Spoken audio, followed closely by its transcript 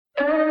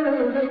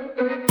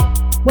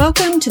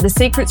Welcome to the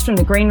Secrets from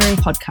the Green Room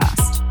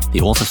podcast.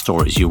 The author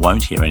stories you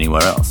won't hear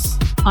anywhere else.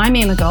 I'm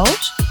Emma Gold.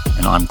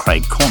 And I'm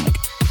Craig Cormick.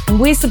 And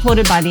we're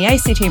supported by the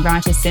ACT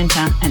Writers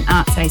Centre and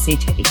Arts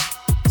ACT.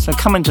 So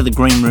come into the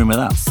green room with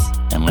us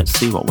and let's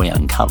see what we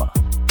uncover.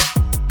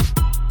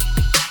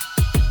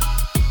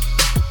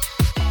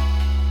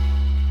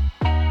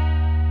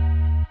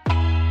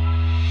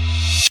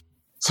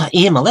 So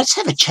Emma, let's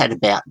have a chat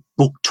about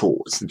book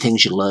tours and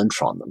things you learned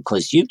from them,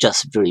 because you've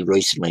just very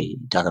recently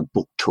done a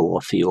book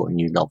tour for your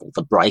new novel,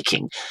 The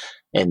Breaking.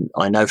 And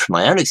I know from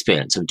my own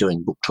experience of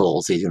doing book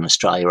tours either in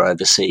Australia or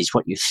overseas,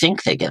 what you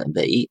think they're going to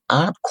be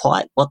aren't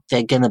quite what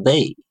they're going to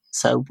be.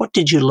 So what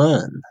did you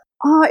learn?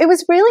 Oh, it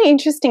was really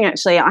interesting,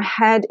 actually.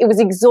 It was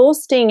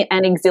exhausting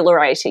and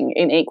exhilarating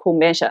in equal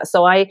measure.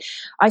 So I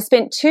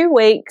spent 2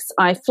 weeks.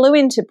 I flew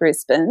into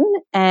Brisbane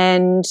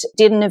and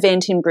did an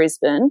event in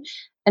Brisbane.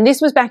 And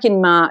this was back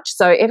in March.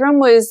 So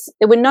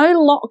there were no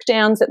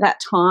lockdowns at that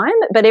time,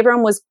 but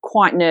everyone was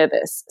quite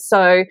nervous.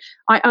 So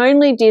I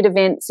only did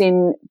events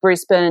in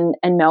Brisbane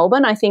and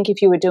Melbourne. I think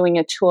if you were doing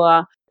a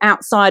tour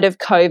outside of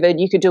COVID,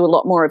 you could do a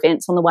lot more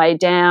events on the way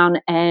down.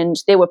 And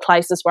there were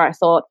places where I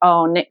thought,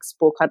 next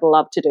book, I'd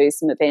love to do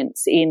some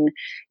events in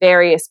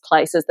various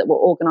places that were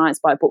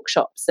organised by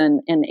bookshops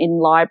and in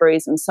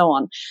libraries and so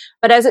on.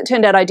 But as it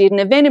turned out, I did an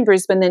event in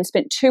Brisbane, then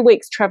spent 2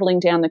 weeks travelling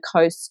down the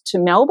coast to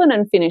Melbourne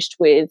and finished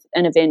with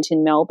an event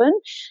in Melbourne.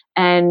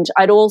 And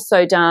I'd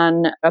also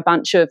done a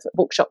bunch of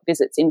bookshop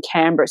visits in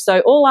Canberra. So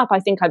all up, I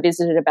think I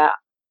visited about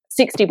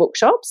 60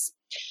 bookshops.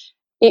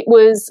 It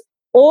was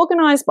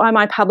organised by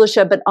my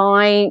publisher, but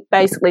I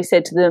basically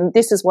said to them,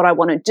 this is what I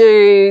want to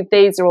do.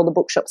 These are all the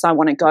bookshops I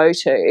want to go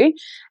to.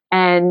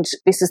 And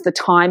this is the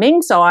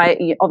timing. So I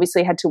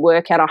obviously had to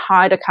work out. I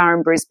hired a car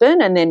in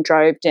Brisbane and then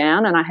drove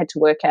down, and I had to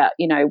work out,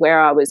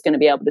 where I was going to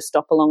be able to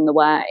stop along the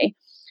way.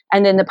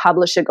 And then the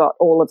publisher got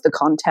all of the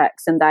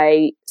contacts and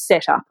they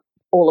set up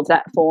all of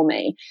that for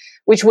me,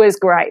 which was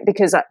great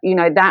because,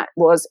 that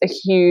was a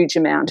huge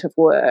amount of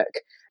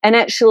work. And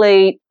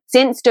actually,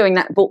 since doing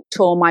that book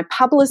tour, my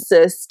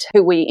publicist,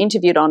 who we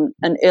interviewed on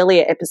an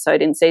earlier episode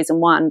in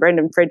season 1,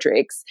 Brendan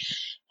Fredericks,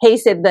 he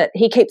said that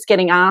he keeps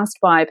getting asked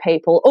by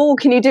people,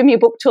 can you do me a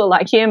book tour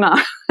like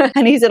Emma?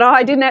 And he said,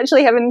 I didn't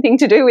actually have anything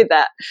to do with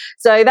that.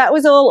 So that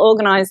was all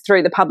organised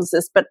through the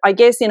publicist, but I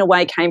guess in a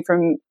way came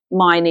from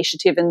my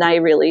initiative and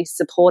they really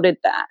supported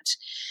that.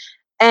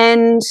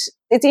 And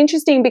it's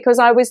interesting because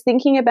I was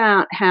thinking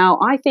about how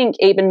I think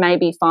even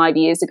maybe 5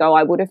 years ago,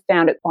 I would have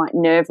found it quite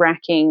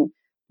nerve-wracking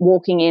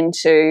walking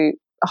into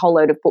a whole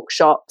load of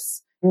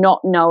bookshops,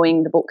 not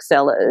knowing the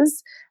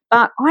booksellers.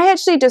 But I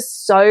actually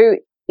just so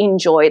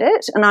enjoyed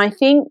it. And I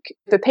think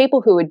for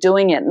people who are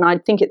doing it, and I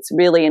think it's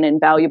really an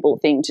invaluable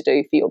thing to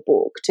do for your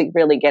book to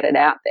really get it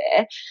out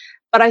there.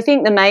 But I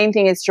think the main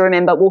thing is to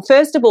remember, well,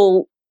 first of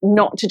all,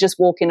 not to just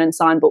walk in and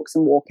sign books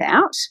and walk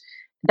out.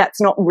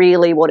 That's not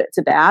really what it's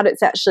about.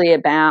 It's actually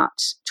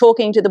about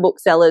talking to the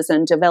booksellers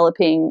and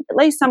developing at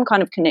least some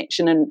kind of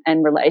connection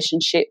and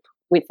relationship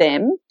with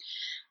them.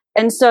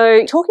 And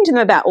so talking to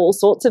them about all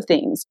sorts of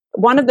things.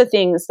 One of the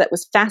things that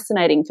was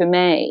fascinating for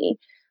me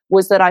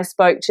was that I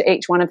spoke to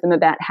each one of them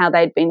about how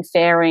they'd been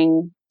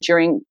faring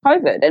during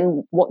COVID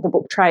and what the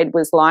book trade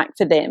was like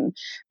for them.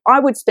 I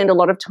would spend a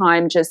lot of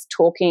time just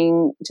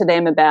talking to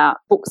them about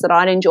books that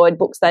I'd enjoyed,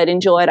 books they'd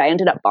enjoyed. I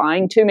ended up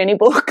buying too many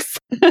books,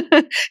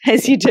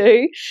 as you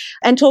do,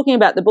 and talking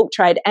about the book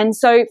trade. And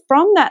so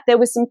from that, there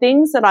were some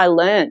things that I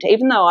learned.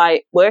 Even though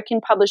I work in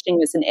publishing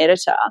as an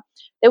editor,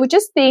 there were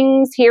just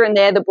things here and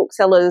there the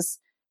booksellers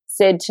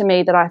said to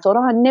me that I thought,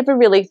 I never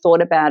really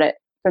thought about it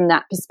from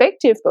that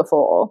perspective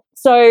before.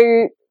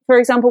 So, for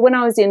example, when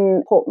I was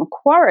in Port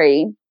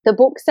Macquarie, the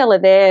bookseller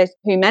there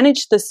who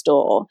managed the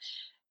store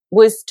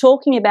was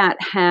talking about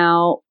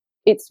how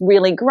it's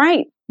really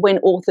great when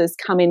authors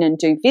come in and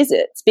do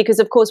visits because,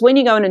 of course, when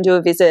you go in and do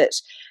a visit,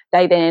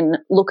 they then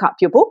look up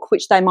your book,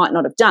 which they might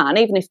not have done,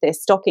 even if they're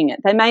stocking it.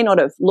 They may not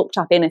have looked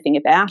up anything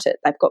about it.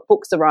 They've got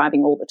books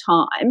arriving all the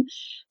time.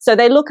 So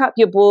they look up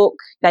your book,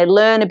 they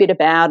learn a bit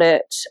about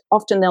it.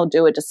 Often they'll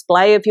do a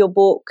display of your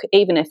book,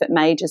 even if it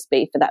may just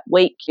be for that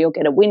week. You'll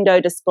get a window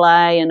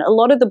display. And a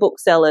lot of the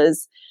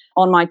booksellers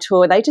on my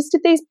tour, they just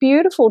did these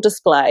beautiful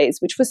displays,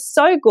 which was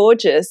so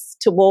gorgeous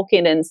to walk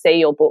in and see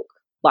your book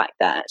like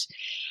that.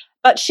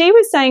 But she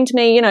was saying to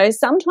me,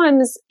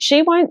 sometimes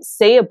she won't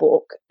see a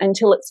book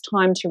until it's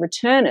time to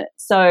return it.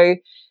 So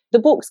the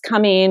books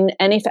come in,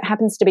 and if it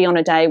happens to be on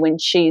a day when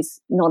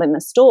she's not in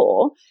the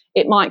store,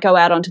 it might go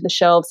out onto the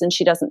shelves and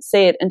she doesn't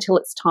see it until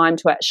it's time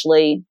to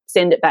actually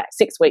send it back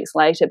 6 weeks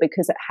later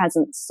because it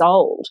hasn't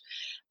sold.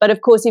 But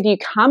of course, if you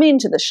come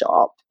into the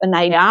shop and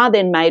they are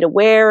then made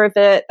aware of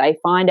it, they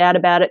find out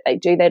about it, they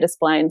do their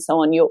display and so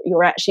on,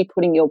 you're actually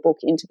putting your book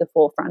into the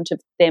forefront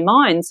of their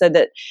mind so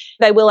that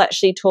they will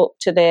actually talk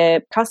to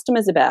their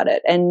customers about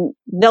it and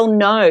they'll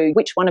know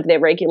which one of their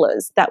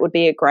regulars that would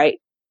be a great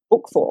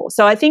book for.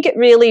 So I think it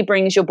really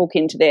brings your book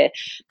into their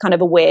kind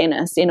of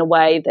awareness in a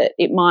way that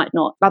it might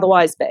not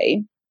otherwise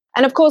be.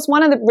 And of course,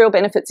 one of the real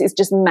benefits is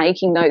just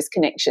making those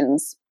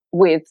connections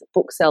with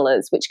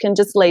booksellers, which can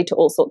just lead to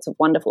all sorts of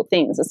wonderful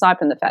things, aside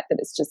from the fact that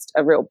it's just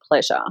a real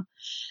pleasure.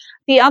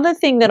 The other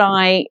thing that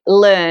I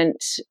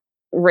learnt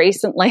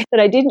recently that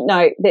I didn't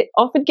know, that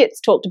often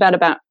gets talked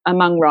about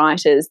among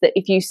writers, that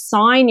if you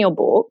sign your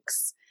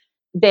books,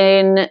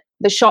 then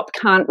the shop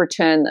can't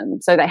return them.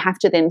 So they have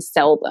to then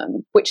sell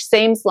them, which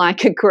seems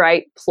like a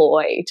great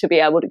ploy to be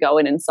able to go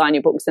in and sign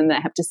your books and they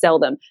have to sell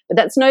them. But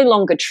that's no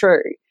longer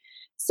true.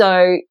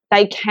 So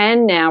they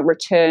can now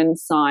return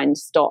signed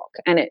stock,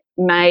 and it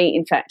may,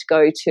 in fact,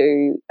 go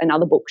to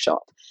another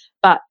bookshop.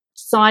 But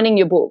signing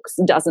your books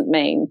doesn't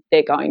mean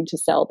they're going to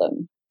sell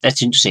them.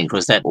 That's interesting,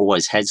 because that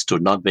always had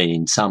stood, and I've been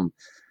in some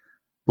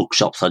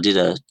bookshops. I did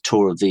a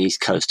tour of the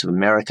East Coast of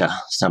America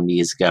some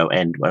years ago,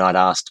 and when I'd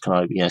asked, can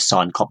I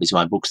sign copies of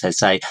my books, they'd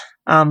say,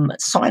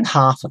 sign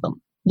half of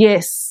them.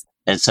 Yes.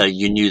 And so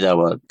you knew they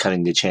were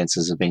cutting their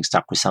chances of being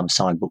stuck with some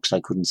signed books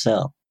they couldn't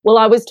sell. Well,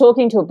 I was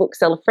talking to a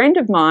bookseller friend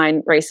of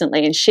mine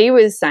recently, and she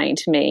was saying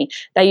to me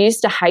they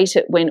used to hate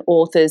it when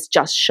authors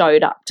just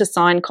showed up to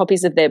sign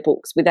copies of their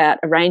books without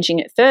arranging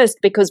it first,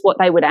 because what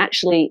they would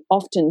actually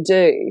often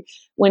do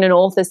when an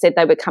author said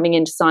they were coming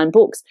in to sign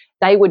books,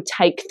 they would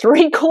take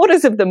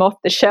 3/4 of them off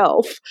the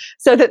shelf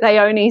so that they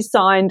only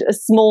signed a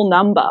small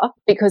number,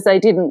 because they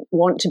didn't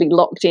want to be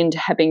locked into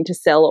having to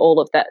sell all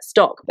of that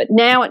stock. But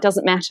now it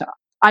doesn't matter.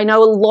 I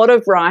know a lot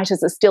of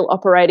writers are still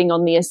operating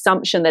on the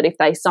assumption that if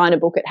they sign a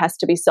book, it has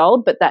to be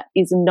sold, but that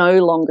is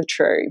no longer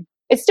true.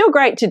 It's still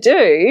great to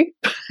do,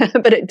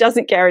 but it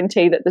doesn't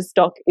guarantee that the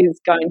stock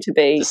is going to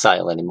be the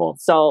sale anymore.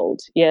 Sold.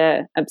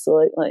 Yeah,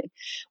 absolutely.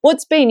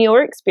 What's been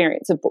your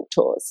experience of book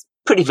tours?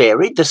 Pretty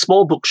varied. The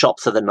small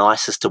bookshops are the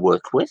nicest to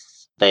work with.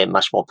 They're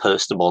much more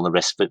personable and the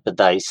rest of it, but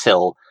they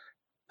sell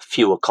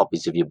fewer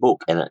copies of your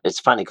book. And it's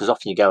funny because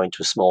often you go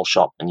into a small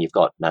shop and you've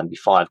got maybe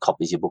 5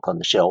 copies of your book on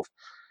the shelf,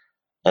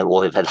 and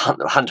all they've had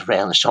hunt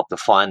around the shop to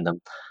find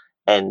them.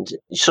 And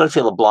you sort of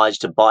feel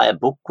obliged to buy a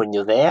book when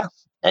you're there,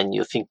 and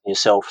you're thinking to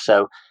yourself,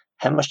 so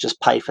how much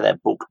just pay for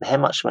that book? How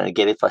much am I going to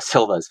get if I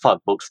sell those 5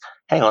 books?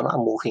 Hang on,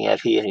 I'm walking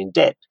out here in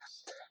debt.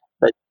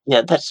 But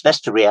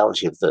that's the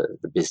reality of the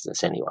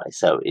business anyway.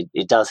 So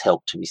it does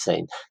help to be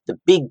seen. The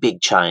big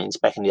chains,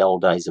 back in the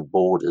old days of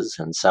Borders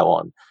and so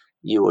on,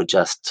 you were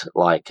just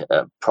like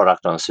a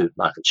product on a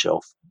supermarket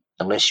shelf,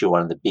 unless you're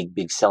one of the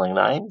big selling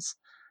names.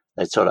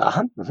 They sort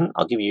of,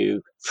 I'll give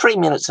you 3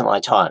 minutes of my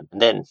time,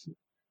 and then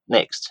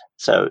next.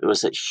 So it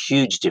was a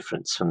huge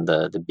difference from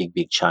the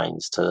big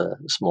chains to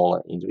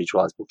smaller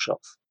individualised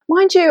bookshops.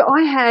 Mind you,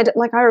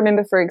 I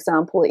remember, for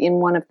example, in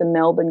one of the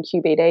Melbourne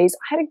QBDs,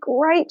 I had a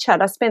great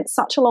chat. I spent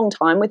such a long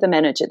time with the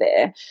manager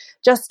there,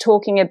 just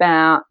talking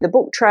about the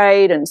book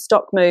trade and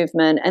stock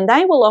movement, and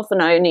they will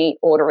often only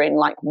order in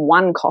like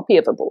 1 copy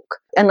of a book,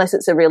 unless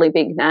it's a really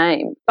big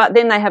name. But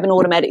then they have an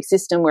automatic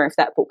system where if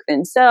that book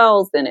then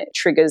sells, then it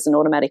triggers an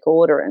automatic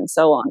order and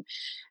so on.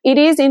 It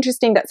is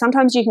interesting that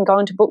sometimes you can go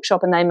into a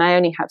bookshop and they may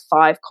only have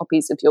 5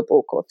 copies of your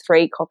book or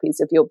 3 copies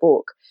of your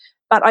book.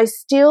 But I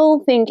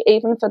still think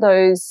even for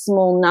those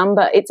small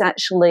number, it's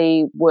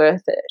actually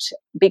worth it,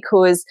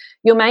 because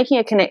you're making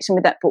a connection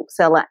with that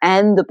bookseller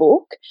and the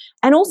book.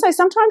 And also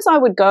sometimes I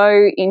would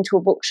go into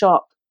a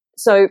bookshop.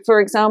 So,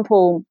 for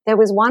example, there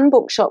was one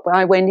bookshop where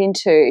I went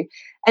into,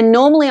 and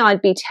normally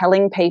I'd be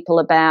telling people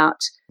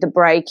about the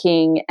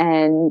breaking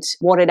and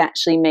what it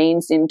actually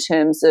means in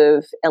terms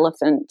of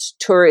elephant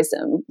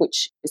tourism,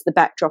 which is the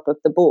backdrop of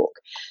the book.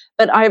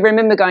 But I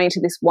remember going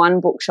to this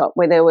one bookshop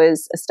where there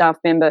was a staff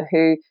member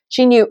who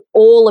she knew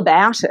all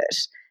about it.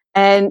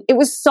 And it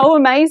was so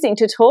amazing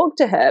to talk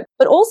to her.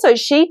 But also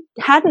she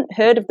hadn't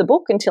heard of the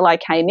book until I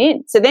came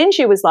in. So then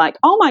she was like,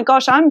 oh my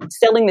gosh, I'm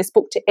selling this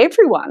book to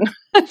everyone.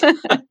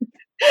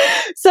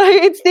 So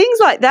it's things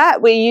like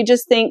that where you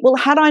just think, well,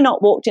 had I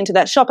not walked into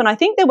that shop, and I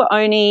think there were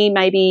only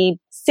maybe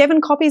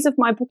 7 copies of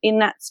my book in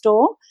that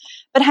store,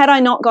 but had I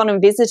not gone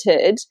and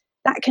visited,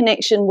 that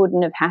connection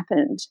wouldn't have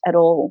happened at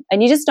all.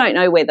 And you just don't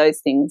know where those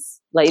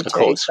things lead to. Of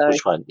course, so.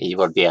 which one? You've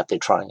got to be out there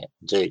trying it,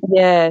 indeed.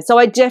 Yeah, so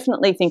I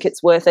definitely think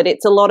it's worth it.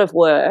 It's a lot of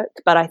work,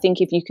 but I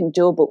think if you can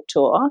do a book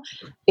tour,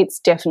 it's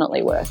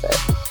definitely worth it.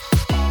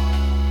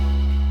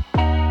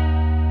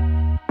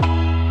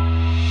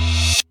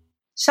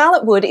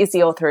 Charlotte Wood is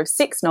the author of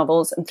 6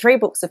 novels and 3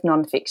 books of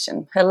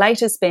non-fiction, her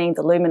latest being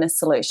The Luminous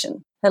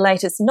Solution. Her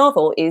latest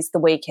novel is The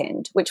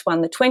Weekend, which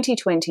won the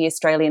 2020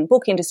 Australian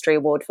Book Industry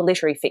Award for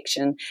Literary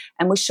Fiction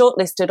and was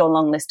shortlisted or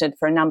longlisted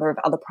for a number of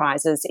other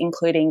prizes,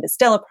 including the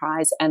Stella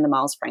Prize and the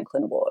Miles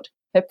Franklin Award.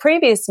 Her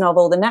previous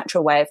novel, The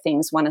Natural Way of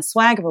Things, won a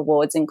swag of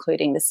awards,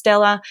 including the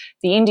Stella,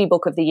 the Indie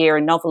Book of the Year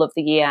and Novel of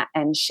the Year,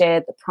 and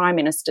shared the Prime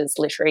Minister's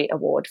Literary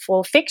Award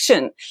for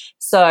Fiction.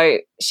 So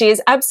she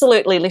is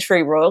absolutely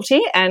literary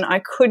royalty, and I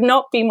could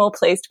not be more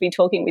pleased to be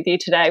talking with you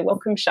today.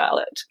 Welcome,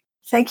 Charlotte.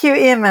 Thank you,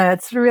 Emma.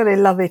 It's really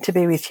lovely to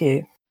be with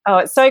you. Oh,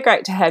 it's so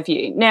great to have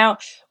you. Now,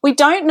 we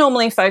don't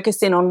normally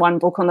focus in on one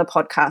book on the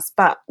podcast,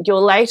 but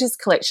your latest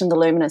collection, The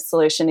Luminous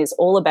Solution, is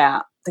all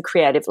about the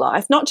creative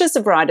life, not just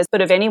of writers,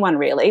 but of anyone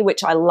really,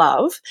 which I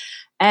love.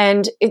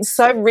 And it's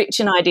so rich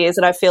in ideas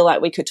that I feel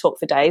like we could talk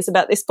for days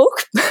about this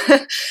book.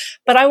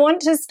 But I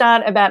want to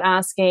start about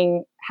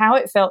asking how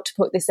it felt to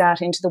put this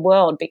out into the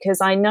world, because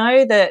I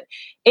know that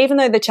even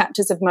though the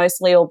chapters have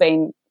mostly all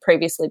been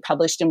previously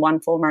published in one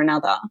form or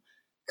another,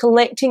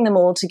 collecting them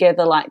all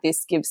together like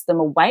this gives them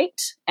a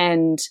weight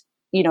and,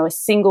 you know, a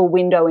single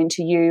window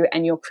into you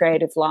and your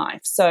creative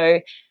life. So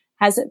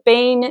has it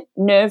been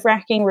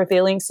nerve-wracking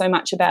revealing so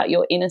much about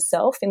your inner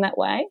self in that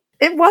way?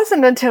 It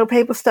wasn't until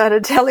people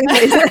started telling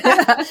me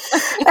that.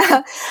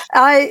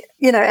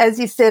 As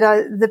you said,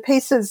 the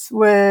pieces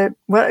were,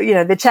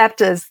 the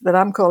chapters that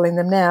I'm calling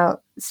them now,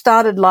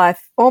 started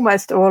life,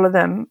 almost all of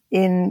them,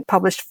 in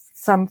published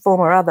some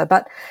form or other,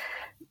 but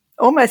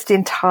almost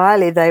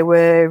entirely they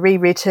were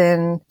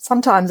rewritten.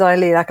 Sometimes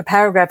only like a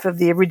paragraph of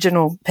the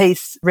original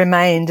piece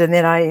remained, and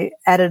then I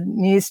added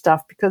new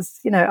stuff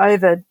because,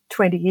 over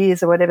 20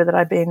 years or whatever that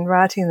I've been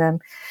writing them,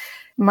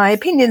 my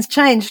opinions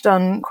changed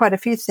on quite a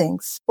few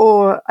things,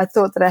 or I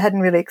thought that I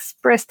hadn't really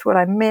expressed what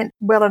I meant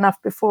well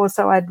enough before,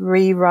 so I'd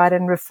rewrite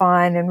and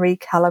refine and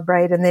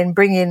recalibrate and then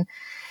bring in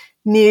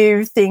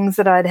new things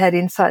that I'd had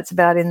insights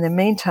about in the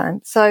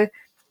meantime. So it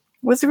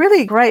was a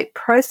really great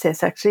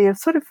process, actually, of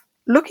sort of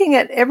looking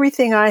at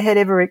everything I had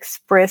ever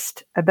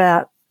expressed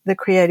about the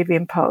creative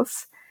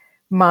impulse,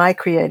 my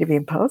creative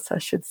impulse, I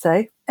should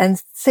say,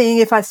 and seeing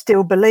if I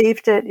still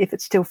believed it, if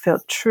it still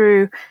felt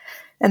true,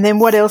 and then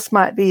what else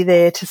might be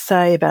there to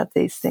say about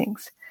these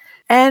things.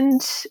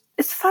 And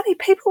it's funny,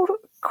 people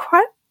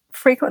quite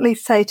frequently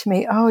say to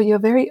me, oh, you're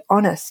very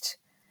honest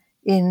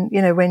in,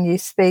 when you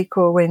speak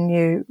or when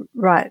you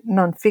write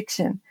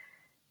nonfiction.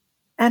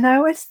 And I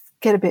always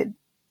get a bit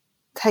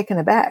taken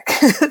aback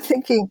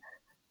thinking,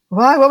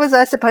 why? What was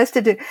I supposed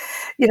to do?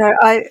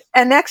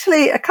 And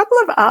actually a couple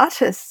of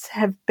artists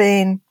have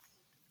been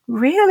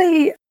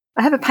really,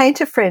 I have a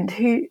painter friend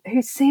who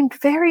seemed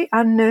very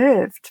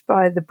unnerved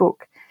by the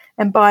book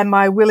and by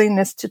my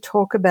willingness to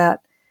talk about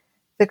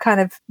the kind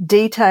of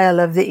detail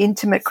of the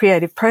intimate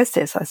creative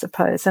process, I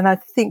suppose. And I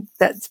think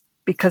that's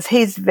because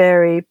he's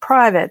very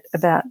private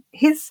about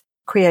his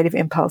creative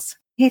impulse.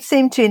 He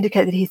seemed to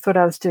indicate that he thought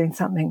I was doing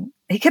something.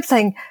 He kept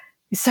saying,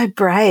 you're so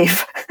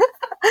brave.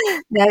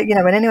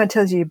 Now, when anyone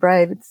tells you you're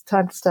brave, it's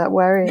time to start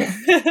worrying.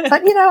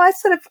 But,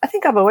 I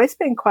think I've always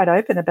been quite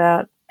open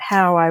about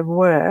how I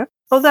work.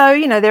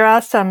 Although, there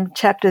are some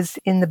chapters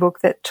in the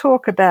book that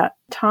talk about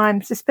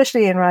times,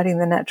 especially in writing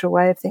The Natural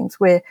Way of Things,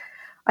 where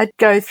I'd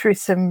go through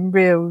some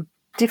real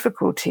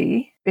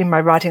difficulty in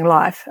my writing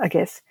life, I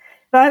guess.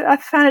 But I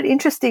found it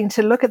interesting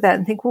to look at that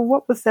and think, well,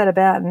 what was that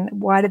about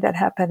and why did that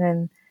happen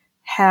and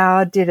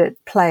how did it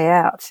play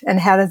out and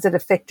how has it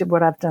affected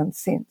what I've done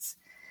since?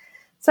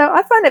 So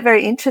I find it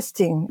very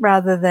interesting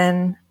rather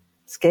than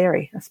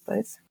scary, I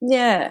suppose.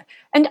 Yeah.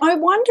 And I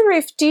wonder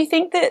do you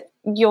think that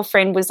your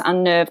friend was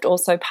unnerved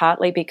also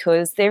partly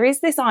because there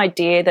is this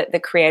idea that the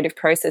creative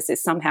process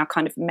is somehow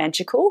kind of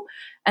magical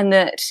and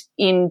that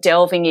in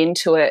delving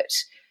into it,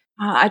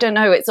 I don't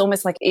know, it's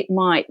almost like it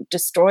might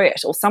destroy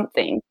it or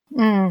something.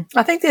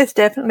 I think there's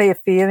definitely a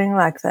feeling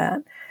like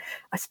that.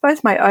 I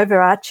suppose my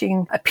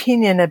overarching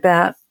opinion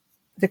about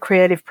the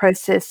creative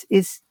process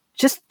is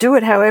just do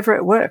it however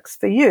it works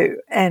for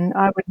you. And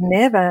I would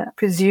never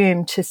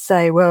presume to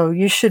say, well,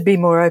 you should be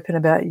more open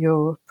about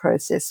your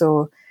process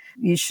or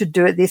you should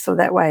do it this or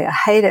that way. I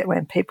hate it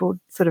when people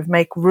sort of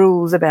make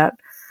rules about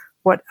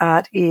what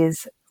art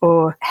is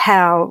or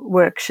how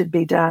work should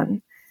be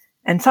done.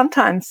 And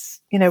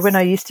sometimes, when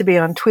I used to be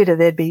on Twitter,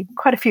 there'd be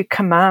quite a few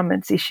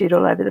commandments issued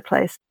all over the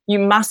place. You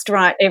must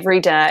write every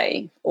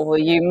day or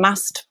you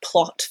must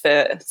plot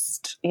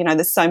first.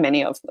 There's so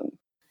many of them.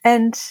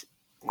 And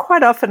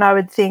quite often I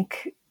would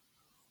think,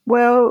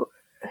 well,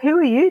 who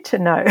are you to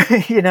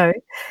know,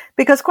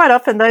 because quite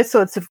often those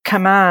sorts of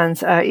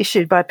commands are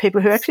issued by people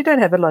who actually don't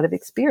have a lot of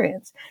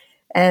experience.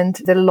 And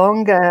the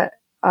longer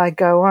I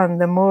go on,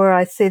 the more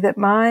I see that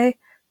my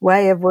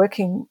way of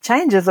working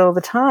changes all the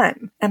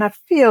time. And I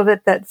feel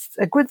that that's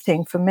a good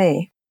thing for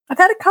me. I've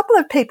had a couple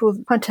of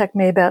people contact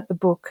me about the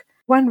book.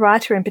 One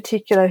writer in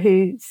particular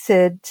who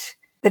said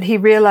that he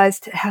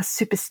realized how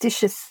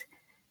superstitious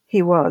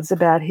he was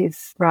about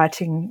his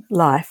writing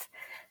life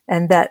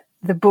and that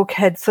the book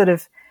had sort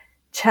of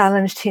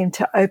challenged him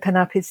to open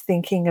up his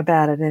thinking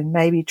about it and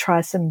maybe try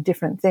some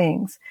different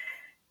things.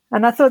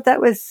 And I thought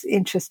that was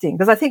interesting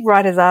because I think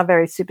writers are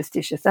very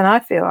superstitious and I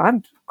feel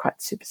I'm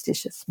quite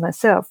superstitious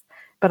myself,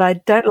 but I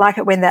don't like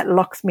it when that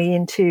locks me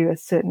into a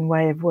certain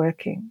way of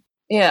working.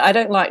 Yeah, I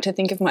don't like to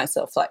think of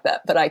myself like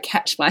that, but I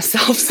catch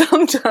myself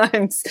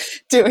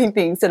sometimes doing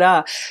things that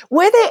are.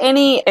 Were there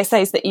any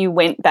essays that you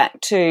went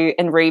back to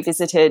and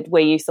revisited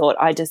where you thought,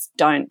 I just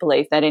don't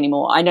believe that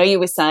anymore? I know you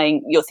were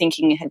saying your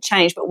thinking had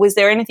changed, but was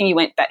there anything you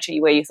went back to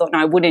where you thought, no,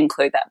 I would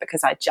include that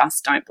because I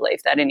just don't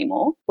believe that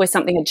anymore, where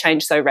something had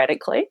changed so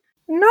radically?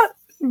 Not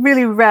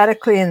really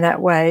radically in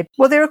that way.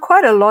 Well, there are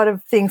quite a lot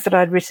of things that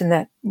I'd written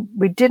that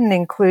we didn't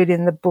include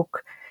in the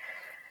book.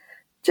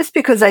 just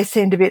because they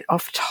seemed a bit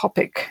off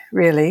topic,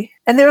 really.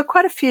 And there were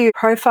quite a few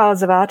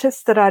profiles of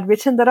artists that I'd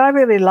written that I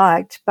really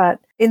liked, but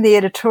in the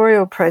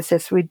editorial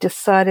process, we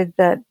decided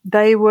that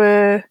they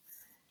were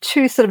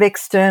too sort of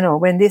external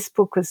when this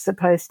book was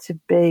supposed to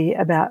be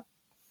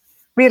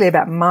really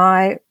about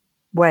my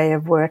way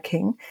of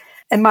working,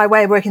 and my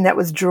way of working that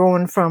was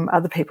drawn from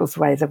other people's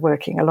ways of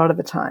working a lot of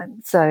the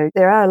time. So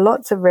there are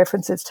lots of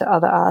references to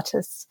other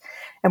artists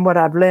and what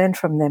I've learned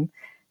from them,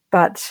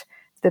 but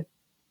the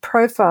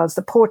profiles,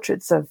 the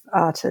portraits of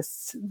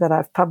artists that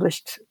I've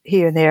published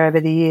here and there over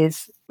the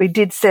years, we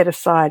did set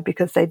aside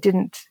because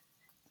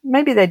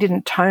maybe they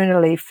didn't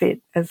tonally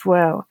fit as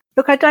well.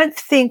 Look, I don't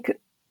think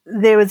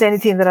there was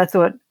anything that I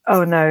thought,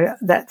 oh no,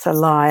 that's a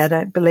lie, I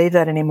don't believe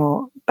that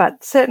anymore.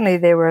 But certainly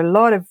there were a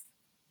lot of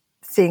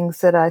things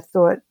that I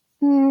thought,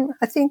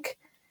 I think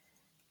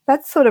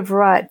that's sort of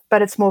right,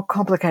 but it's more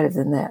complicated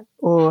than that.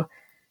 Or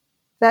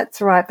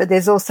that's right, but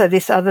there's also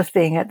this other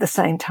thing at the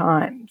same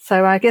time.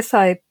 So I guess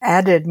I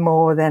added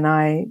more than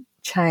I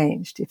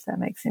changed, if that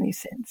makes any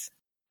sense.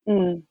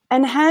 And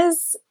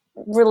has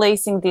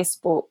releasing this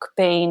book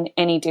been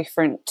any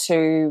different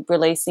to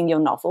releasing your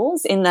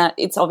novels, in that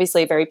it's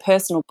obviously a very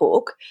personal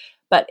book,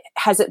 but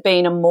has it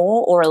been a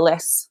more or a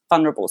less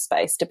vulnerable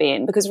space to be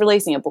in? Because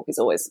releasing a book is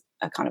always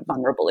a kind of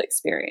vulnerable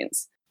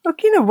experience.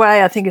 Look, in a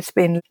way, I think it's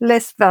been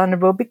less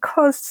vulnerable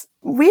because,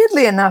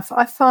 weirdly enough,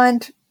 I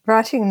find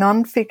writing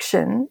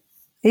nonfiction,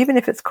 even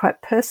if it's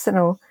quite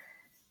personal,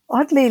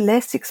 oddly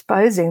less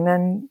exposing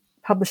than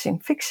publishing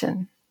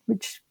fiction,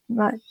 which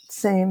might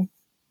seem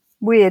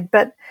weird.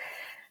 But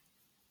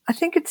I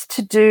think it's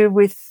to do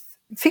with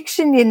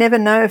fiction. You never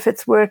know if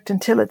it's worked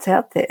until it's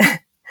out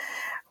there.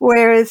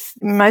 Whereas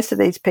most of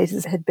these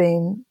pieces had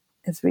been,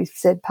 as we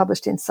said,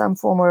 published in some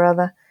form or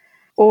other,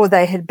 or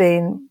they had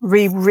been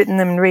rewritten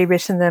them and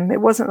rewritten them. It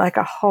wasn't like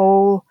a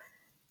whole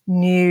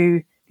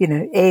new,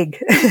 egg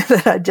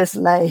that I just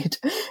laid.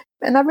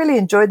 And I really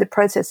enjoyed the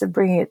process of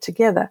bringing it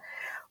together.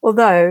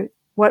 Although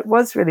what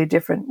was really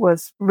different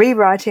was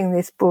rewriting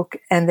this book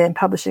and then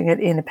publishing it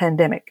in a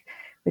pandemic,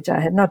 which I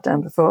had not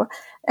done before.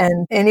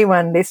 And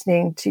anyone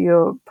listening to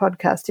your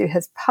podcast who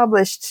has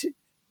published,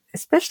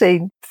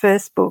 especially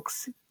first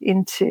books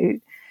into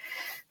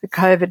the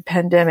COVID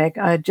pandemic,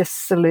 I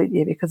just salute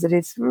you, because it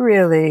is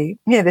really,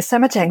 there's so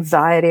much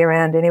anxiety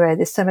around anyway.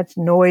 There's so much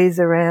noise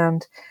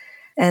around,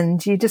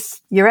 and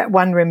you're at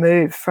one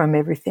remove from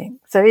everything.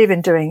 So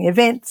even doing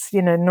events,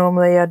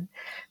 normally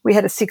we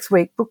had a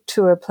 6-week book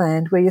tour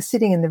planned where you're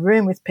sitting in the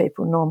room with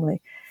people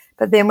normally.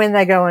 But then when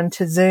they go on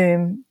to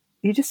Zoom,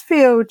 you just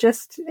feel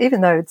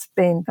even though it's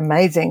been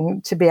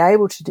amazing to be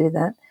able to do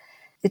that,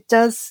 it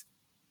does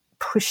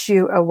push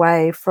you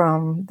away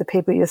from the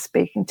people you're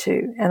speaking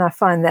to. And I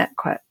find that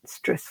quite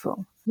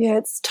stressful. Yeah,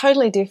 it's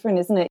totally different,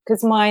 isn't it?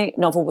 Because my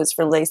novel was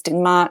released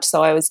in March,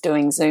 so I was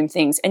doing Zoom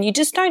things, and you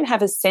just don't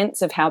have a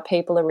sense of how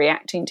people are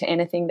reacting to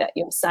anything that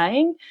you're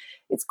saying.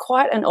 It's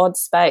quite an odd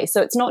space.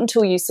 So it's not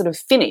until you sort of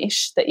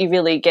finish that you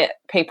really get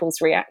people's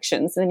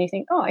reactions, and then you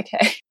think, oh,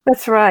 okay.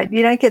 That's right.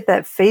 You don't get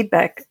that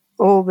feedback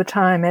all the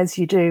time as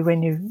you do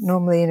when you're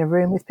normally in a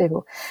room with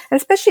people. And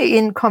especially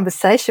in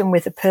conversation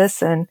with a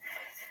person,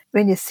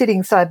 when you're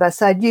sitting side by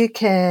side,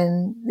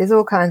 there's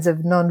all kinds of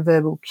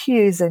nonverbal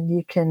cues, and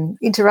you can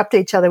interrupt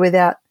each other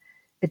without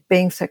it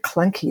being so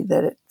clunky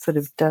that it sort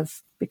of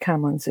does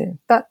become on Zoom.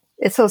 But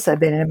it's also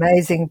been an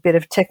amazing bit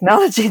of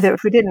technology that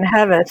if we didn't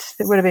have it,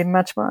 it would have been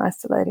much more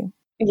isolating.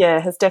 Yeah,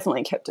 it has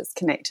definitely kept us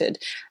connected.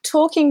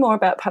 Talking more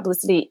about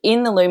publicity,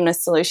 in the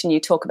Luminous Solution, you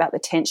talk about the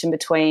tension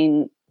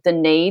between the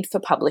need for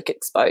public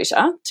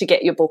exposure to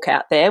get your book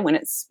out there when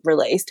it's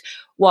released,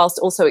 whilst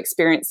also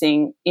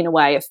experiencing, in a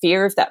way, a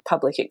fear of that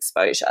public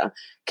exposure.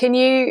 Can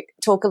you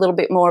talk a little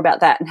bit more about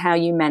that and how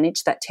you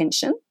manage that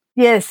tension?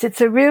 Yes,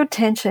 it's a real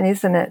tension,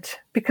 isn't it?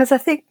 Because I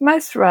think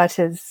most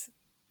writers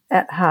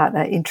at heart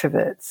are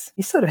introverts.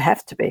 You sort of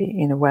have to be,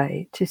 in a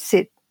way, to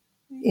sit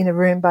in a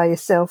room by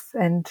yourself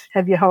and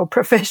have your whole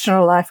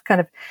professional life kind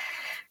of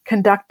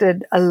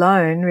conducted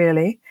alone,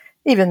 really,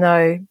 even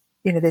though,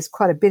 there's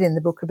quite a bit in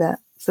the book about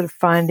sort of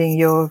finding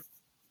your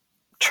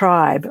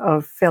tribe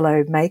of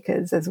fellow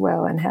makers as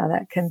well, and how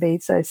that can be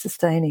so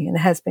sustaining, and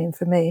has been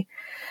for me.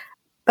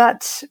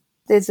 But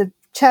there's a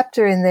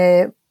chapter in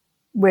there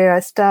where I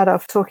start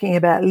off talking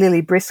about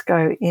Lily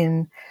Briscoe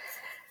in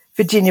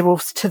Virginia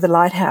Woolf's To the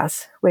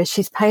Lighthouse, where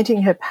she's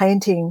painting her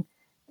painting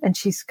and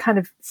she's kind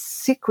of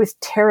sick with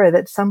terror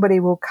that somebody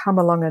will come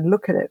along and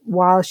look at it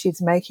while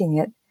she's making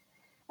it.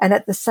 And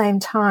at the same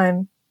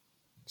time,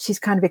 she's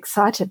kind of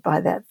excited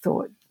by that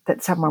thought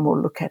that someone will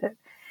look at it.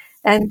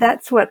 And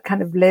that's what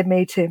kind of led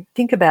me to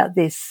think about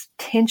this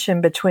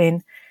tension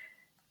between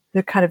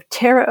the kind of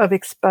terror of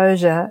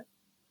exposure,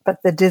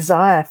 but the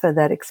desire for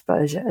that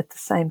exposure at the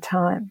same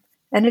time.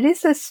 And it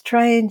is a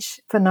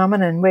strange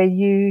phenomenon where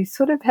you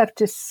sort of have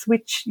to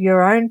switch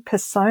your own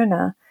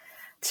persona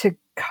to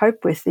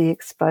cope with the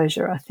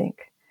exposure, I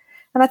think.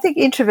 And I think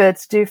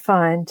introverts do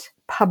find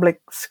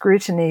public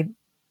scrutiny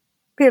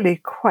really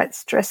quite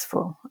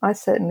stressful. I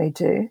certainly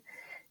do,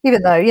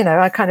 even though,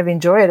 I kind of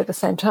enjoy it at the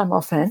same time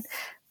often.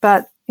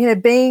 But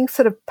being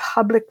sort of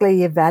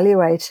publicly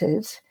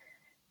evaluated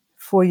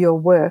for your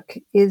work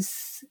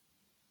it's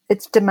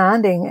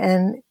demanding,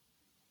 and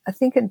I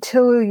think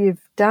until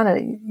you've done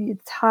it,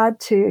 it's hard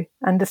to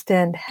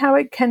understand how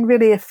it can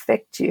really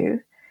affect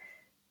you.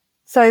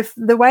 So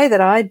the way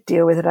that I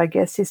deal with it, I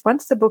guess, is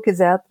once the book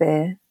is out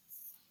there,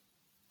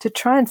 to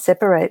try and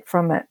separate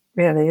from it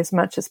really as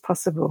much as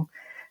possible,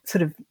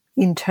 sort of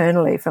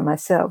internally for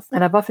myself.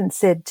 And I've often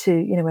said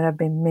to, when I've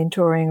been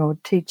mentoring or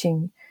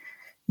teaching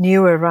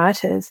newer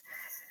writers,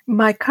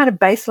 my kind of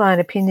baseline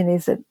opinion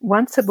is that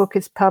once a book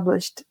is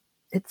published,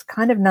 it's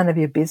kind of none of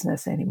your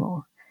business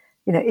anymore.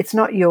 It's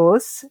not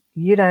yours.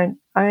 You don't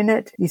own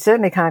it. You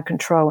certainly can't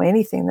control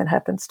anything that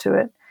happens to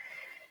it.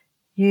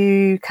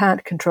 You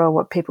can't control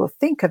what people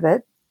think of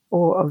it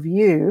or of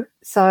you.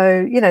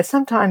 So,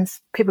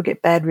 sometimes people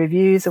get bad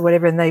reviews or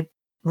whatever and they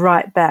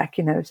write back,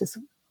 it's just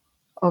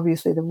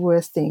obviously the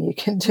worst thing you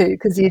can do,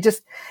 because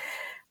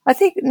I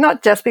think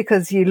not just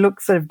because you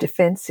look sort of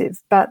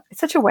defensive, but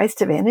it's such a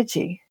waste of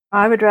energy.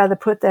 I would rather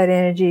put that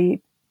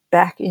energy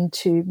back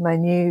into my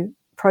new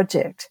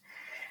project.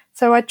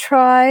 So I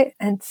try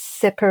and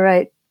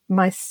separate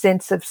my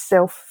sense of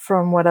self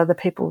from what other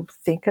people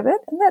think of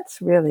it. And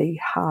that's really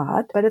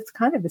hard, but it's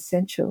kind of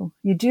essential.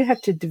 You do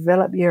have to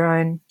develop your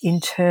own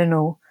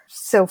internal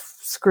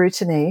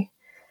self-scrutiny.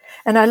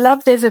 And I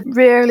love, there's a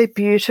really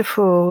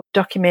beautiful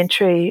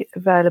documentary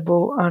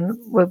available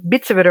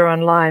bits of it are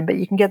online, but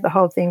you can get the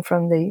whole thing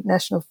from the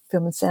National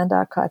Film and Sound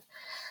Archive,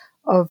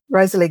 of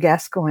Rosalie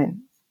Gascoigne,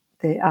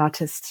 the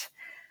artist.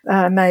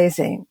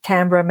 Amazing.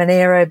 Canberra,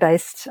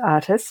 Monero-based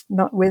artist,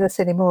 not with us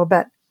anymore,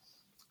 but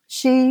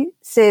she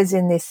says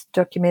in this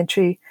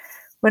documentary,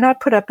 when I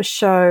put up a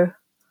show,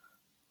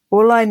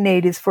 all I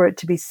need is for it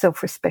to be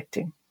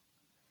self-respecting.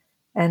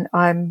 And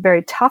I'm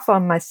very tough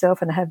on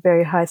myself and I have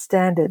very high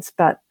standards,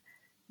 but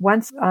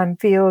once I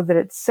feel that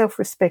it's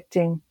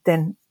self-respecting,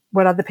 then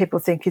what other people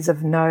think is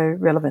of no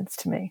relevance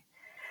to me.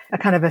 I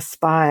kind of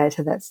aspire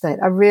to that state.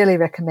 I really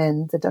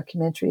recommend the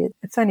documentary.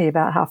 It's only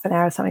about half an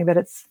hour or something, but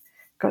it's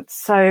got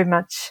so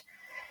much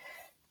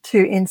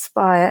to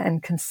inspire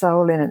and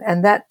console in it.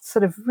 And that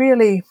sort of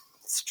really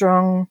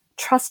strong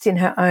trust in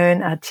her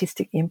own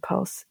artistic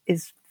impulse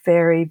is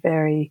very,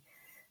 very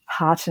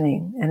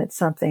heartening. And it's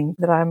something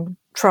that I'm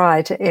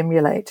try to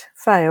emulate,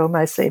 fail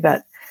mostly,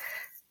 but,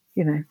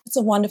 It's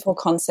a wonderful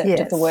concept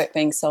of the work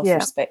being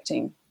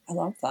self-respecting. Yeah. I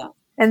love that.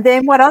 And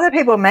then what other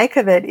people make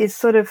of it is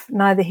sort of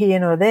neither here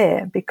nor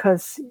there,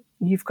 because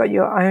you've got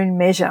your own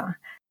measure.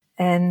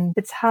 And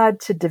it's hard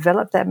to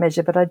develop that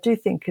measure, but I do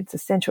think it's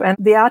essential. And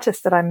the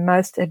artists that I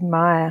most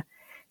admire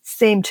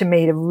seem to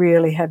me to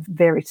really have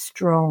very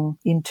strong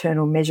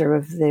internal measure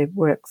of their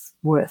work's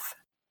worth.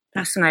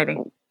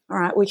 Fascinating. All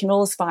right, we can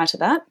all aspire to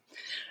that.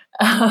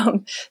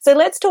 So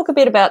let's talk a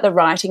bit about the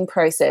writing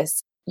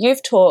process.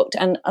 You've talked,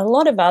 and a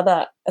lot of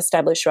other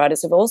established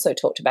writers have also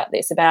talked about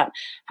this, about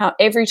how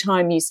every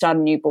time you start a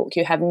new book,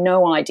 you have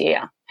no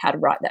idea how to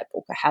write that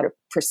book or how to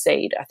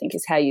proceed, I think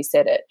is how you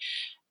said it.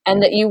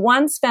 And that you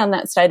once found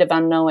that state of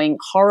unknowing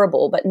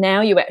horrible, but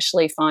now you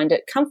actually find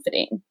it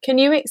comforting. Can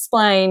you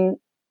explain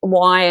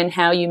why and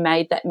how you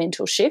made that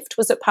mental shift?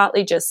 Was it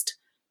partly just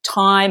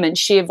time and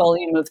sheer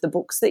volume of the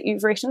books that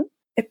you've written?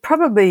 It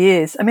probably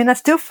is. I mean, I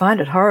still find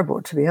it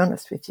horrible, to be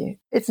honest with you.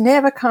 It's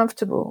never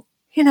comfortable.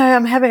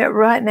 I'm having it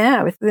right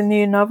now with the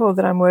new novel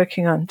that I'm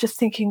working on, just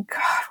thinking,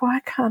 God, why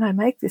can't I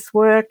make this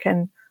work?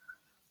 And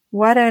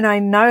why don't I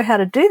know how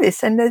to do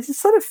this? And there's a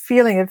sort of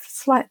feeling of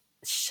slight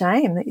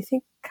shame that you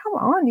think, come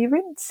on, you've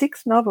written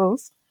 6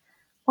 novels.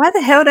 Why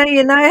the hell don't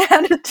you know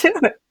how to do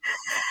it?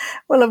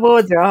 Well,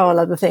 awards are a whole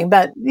other thing,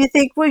 but you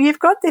think, well, you've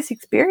got this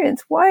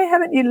experience. Why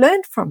haven't you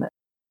learned from it?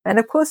 And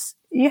of course,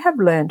 you have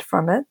learned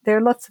from it. There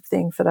are lots of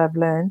things that I've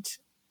learned,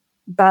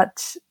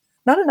 but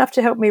not enough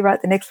to help me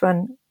write the next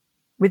one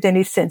with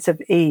any sense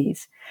of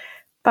ease.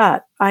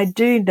 But I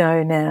do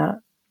know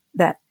now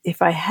that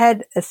if I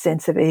had a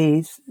sense of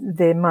ease,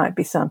 there might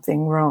be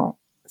something wrong.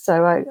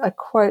 So I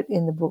quote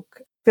in the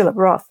book Philip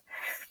Roth,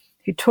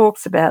 who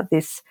talks about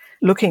this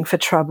looking for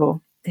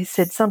trouble. He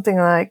said something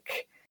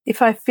like,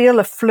 if I feel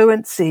a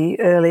fluency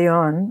early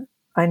on,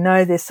 I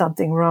know there's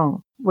something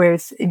wrong.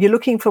 Whereas you're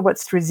looking for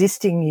what's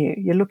resisting you.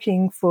 You're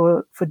looking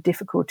for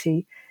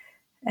difficulty.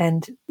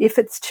 And if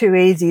it's too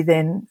easy,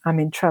 then I'm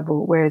in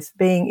trouble. Whereas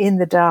being in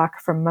the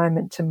dark from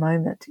moment to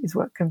moment is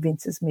what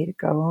convinces me to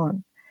go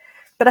on.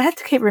 But I have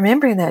to keep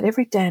remembering that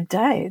every damn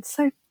day. It's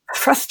so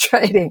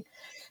frustrating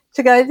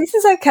to go, this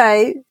is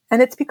okay.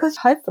 And it's because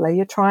hopefully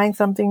you're trying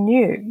something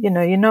new.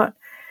 You're not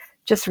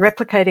just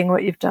replicating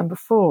what you've done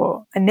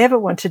before. I never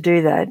want to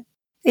do that.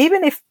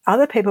 Even if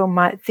other people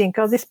might think,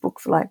 oh, this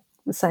book's like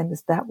the same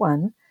as that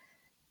one,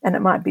 and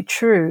it might be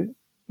true,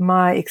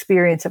 my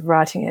experience of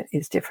writing it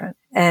is different.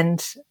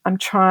 And I'm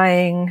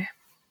trying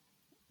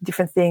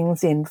different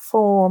things in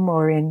form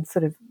or in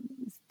sort of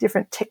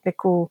different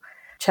technical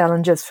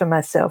challenges for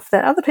myself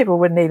that other people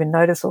wouldn't even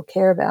notice or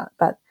care about.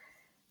 But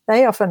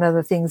they often are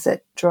the things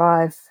that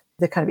drive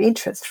the kind of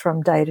interest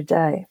from day to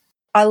day.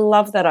 I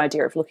love that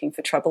idea of looking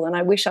for trouble, and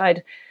I wish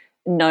I'd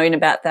known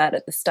about that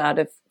at the start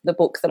of the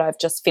book that I've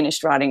just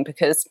finished writing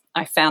because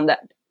I found that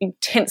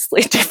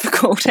intensely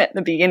difficult at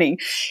the beginning.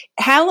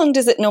 How long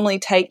does it normally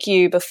take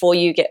you before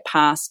you get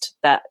past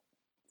that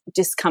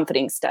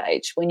discomforting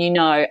stage when you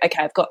know,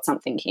 okay, I've got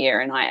something here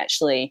and I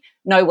actually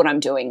know what I'm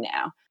doing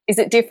now? Is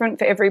it different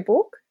for every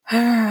book?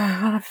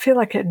 I feel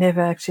like it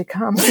never actually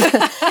comes.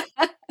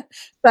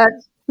 But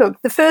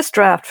look, the first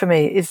draft for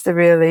me is the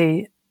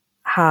really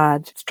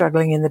hard,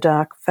 struggling in the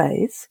dark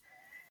phase.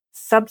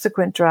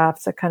 Subsequent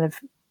drafts are kind of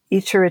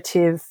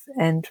iterative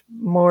and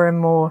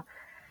more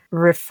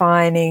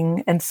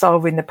refining and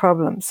solving the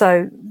problem.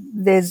 So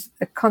there's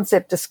a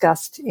concept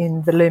discussed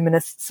in the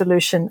Luminous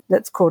solution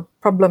that's called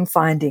problem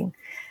finding.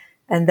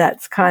 And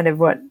that's kind of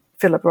what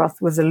Philip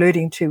Roth was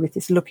alluding to with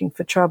this looking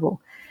for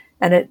trouble.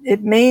 And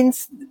it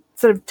means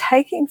sort of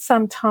taking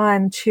some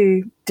time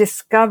to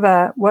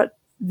discover what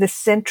the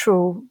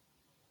central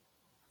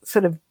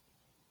sort of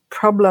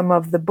problem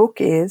of the book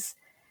is.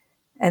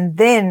 And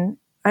then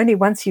only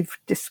once you've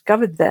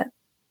discovered that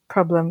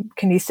problem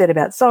can you set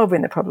about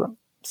solving the problem.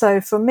 So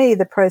for me,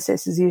 the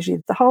process is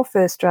usually the whole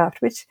first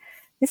draft, which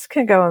this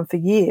can go on for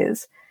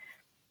years,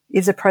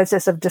 is a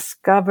process of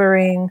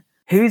discovering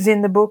who's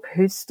in the book,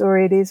 whose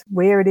story it is,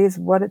 where it is,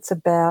 what it's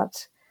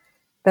about,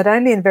 but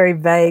only in very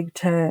vague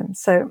terms.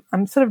 So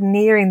I'm sort of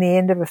nearing the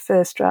end of a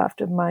first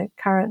draft of my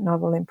current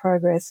novel in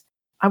progress.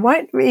 I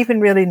won't even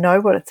really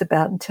know what it's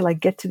about until I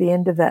get to the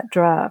end of that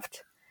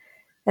draft.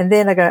 And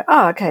then I go,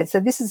 oh, okay,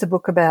 so this is a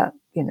book about,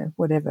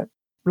 whatever,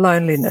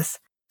 loneliness.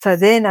 So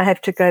then I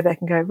have to go back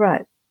and go,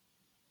 right.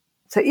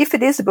 So if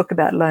it is a book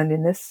about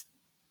loneliness,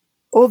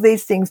 all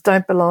these things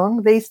don't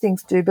belong. These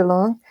things do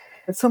belong.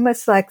 It's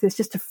almost like there's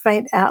just a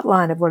faint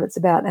outline of what it's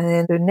about. And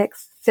then the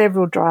next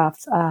several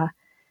drafts are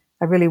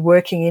really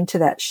working into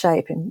that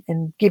shape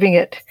and giving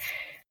it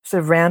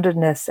sort of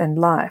roundedness and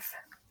life.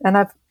 And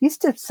I've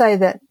used to say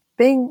that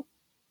being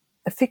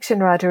a fiction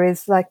writer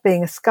is like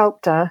being a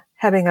sculptor,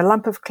 having a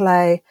lump of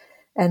clay,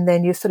 and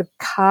then you're sort of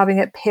carving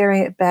it,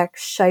 paring it back,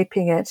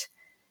 shaping it.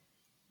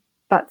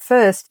 But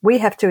first, we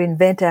have to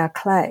invent our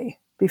clay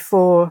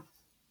before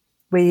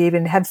we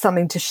even have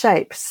something to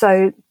shape.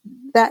 So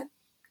that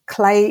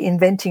clay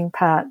inventing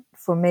part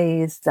for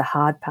me is the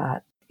hard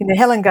part.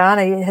 Helen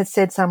Garner has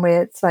said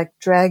somewhere it's like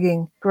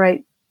dragging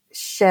great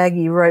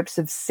shaggy ropes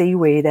of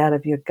seaweed out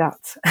of your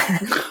guts.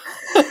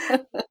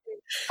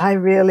 I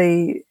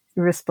really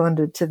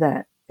responded to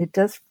that. It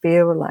does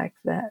feel like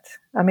that.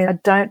 I mean, I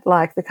don't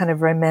like the kind of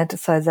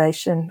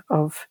romanticization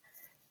of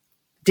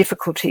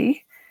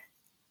difficulty,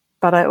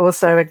 but I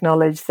also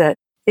acknowledge that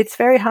it's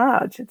very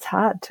hard. It's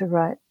hard to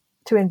write,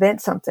 to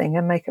invent something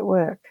and make it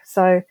work.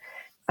 So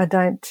I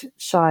don't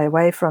shy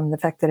away from the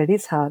fact that it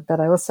is hard, but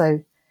I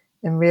also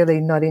am really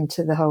not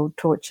into the whole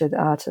tortured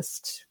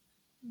artist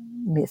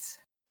myth.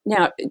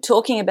 Now,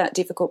 talking about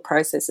difficult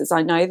processes,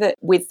 I know that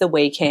with The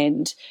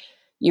Weekend,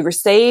 you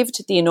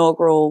received the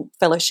inaugural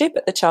fellowship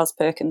at the Charles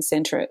Perkins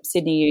Centre at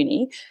Sydney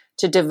Uni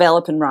to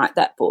develop and write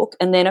that book.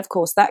 And then, of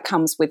course, that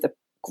comes with a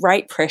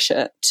great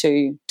pressure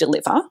to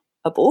deliver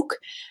a book.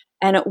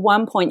 And at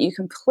one point you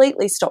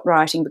completely stopped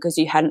writing because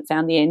you hadn't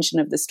found the engine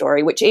of the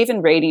story, which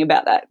even reading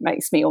about that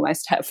makes me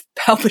almost have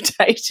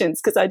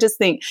palpitations because I just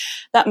think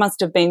that must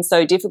have been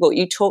so difficult.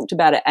 You talked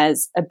about it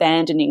as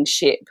abandoning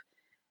ship.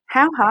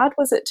 How hard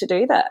was it to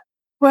do that?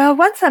 Well,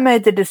 once I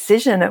made the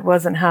decision, it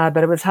wasn't hard,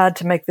 but it was hard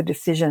to make the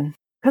decision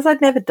because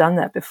I'd never done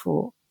that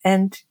before.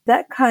 And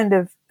that kind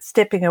of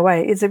stepping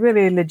away is a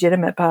really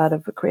legitimate part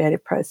of the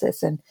creative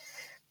process. And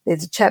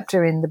there's a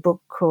chapter in the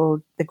book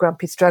called The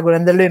Grumpy Struggle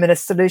and the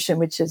Luminous Solution,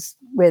 which is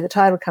where the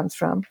title comes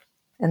from.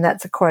 And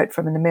that's a quote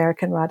from an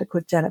American writer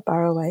called Janet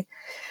Burroway.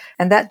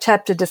 And that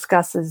chapter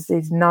discusses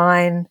these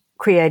 9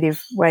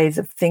 creative ways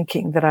of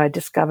thinking that I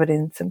discovered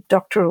in some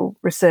doctoral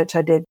research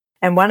I did.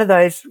 And one of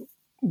those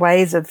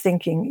ways of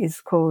thinking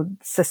is called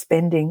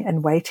suspending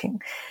and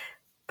waiting.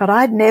 But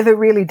I'd never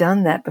really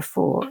done that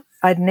before.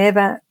 I'd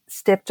never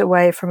stepped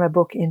away from a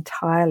book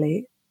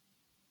entirely,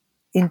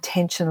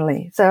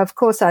 intentionally. So, of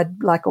course,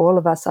 like all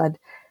of us, I'd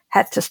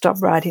had to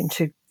stop writing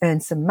to earn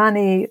some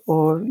money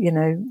or,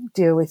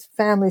 deal with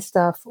family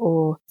stuff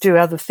or do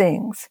other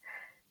things.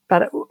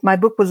 But my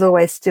book was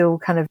always still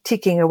kind of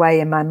ticking away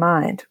in my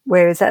mind.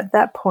 Whereas at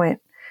that point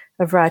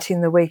of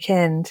writing The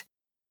Weekend,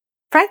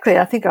 frankly,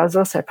 I think I was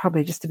also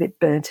probably just a bit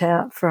burnt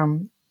out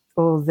from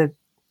all the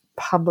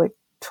public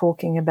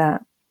talking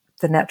about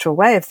the natural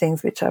way of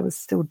things, which I was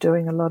still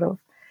doing a lot of.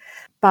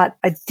 But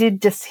I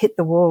did just hit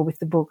the wall with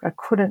the book. I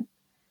couldn't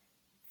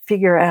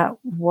figure out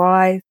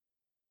why.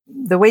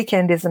 The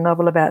Weekend is a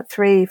novel about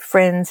 3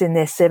 friends in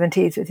their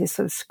 70s with this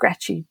sort of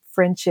scratchy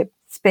friendship,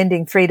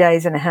 spending 3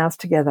 days in a house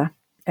together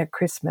at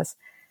Christmas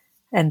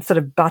and sort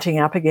of butting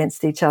up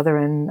against each other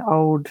and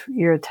old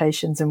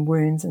irritations and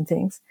wounds and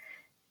things.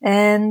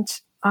 And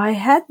I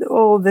had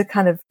all the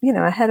kind of,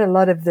 I had a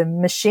lot of the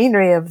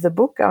machinery of the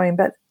book going,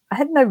 but I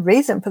had no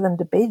reason for them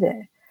to be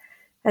there.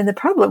 And the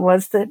problem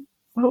was that,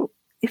 well,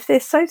 if they're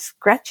so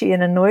scratchy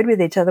and annoyed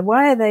with each other,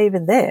 why are they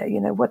even there?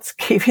 What's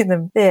keeping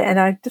them there? And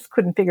I just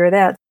couldn't figure it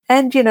out.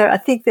 And, I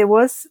think there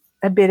was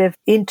a bit of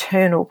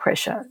internal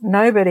pressure.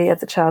 Nobody at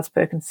the Charles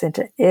Perkins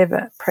Centre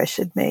ever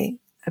pressured me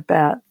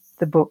about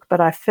the book, but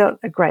I felt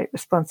a great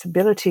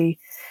responsibility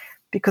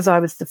because I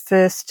was the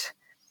first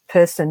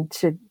person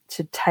to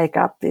take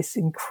up this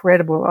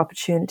incredible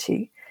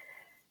opportunity,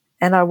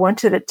 and I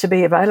wanted it to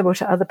be available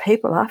to other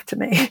people after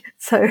me.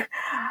 So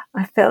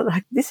I felt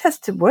like this has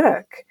to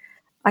work.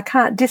 I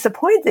can't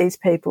disappoint these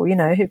people,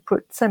 who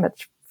put so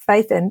much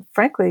faith and,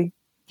 frankly,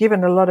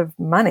 given a lot of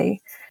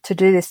money to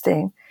do this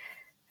thing.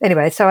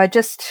 Anyway, so I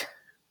just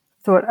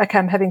thought, okay,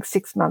 I'm having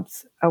 6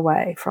 months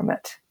away from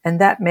it. And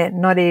that meant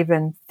not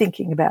even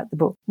thinking about the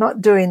book,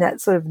 not doing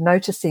that sort of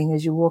noticing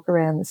as you walk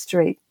around the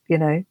street,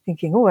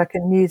 thinking, oh, I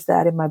can use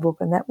that in my book.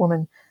 And that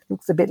woman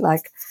looks a bit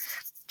like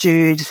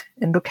Jude,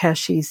 and look how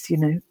she's,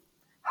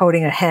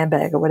 holding a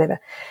handbag or whatever.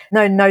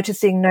 No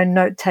noticing, no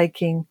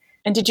note-taking.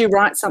 And did you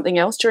write something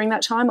else during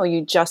that time, or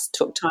you just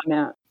took time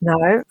out?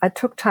 No, I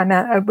took time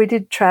out. We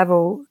did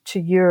travel to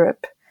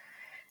Europe,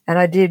 and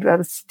I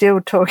was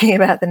still talking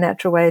about The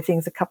Natural Way of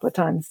Things a couple of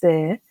times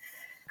there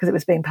because it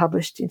was being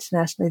published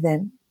internationally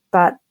then.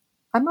 But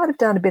I might have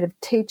done a bit of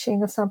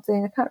teaching or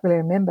something. I can't really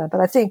remember. But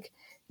I think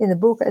in the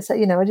book,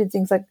 I did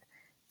things like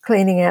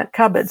cleaning out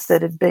cupboards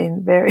that had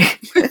been very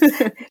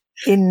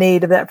in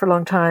need of that for a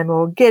long time,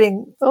 or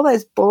getting all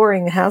those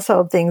boring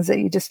household things that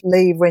you just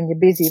leave when you're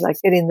busy, like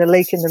getting the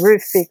leak in the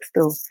roof fixed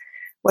or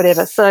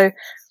whatever. So I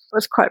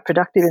was quite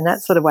productive in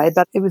that sort of way,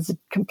 but it was a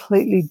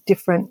completely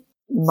different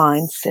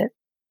mindset.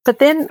 But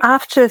then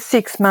after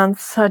 6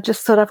 months, I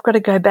just thought, I've got to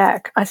go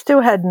back. I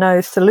still had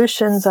no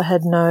solutions. I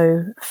had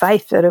no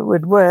faith that it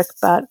would work,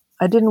 but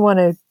I didn't want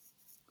to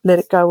let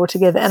it go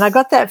altogether. And I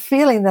got that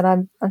feeling that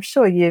I'm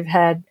sure you've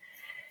had,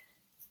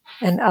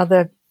 and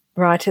other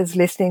writers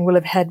listening will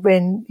have had,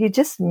 when you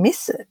just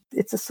miss it.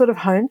 It's a sort of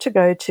home to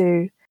go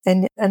to.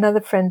 And another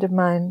friend of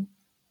mine,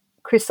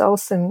 Chris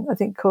Olsen, I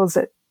think calls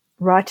it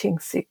writing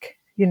sick.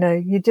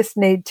 You just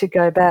need to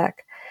go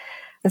back.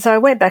 And so I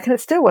went back and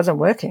it still wasn't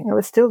working. It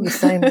was still the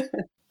same.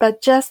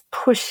 But just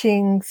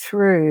pushing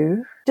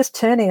through, just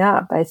turning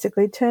up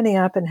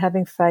and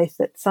having faith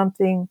that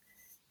something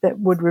that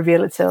would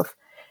reveal itself.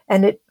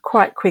 And it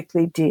quite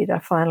quickly did. I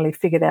finally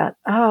figured out,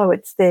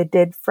 it's their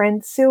dead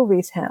friend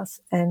Sylvie's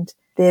house, and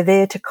they're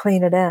there to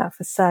clean it out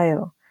for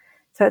sale.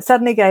 So it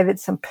suddenly gave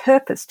it some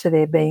purpose to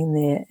their being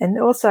there, and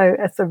also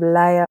a sort of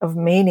layer of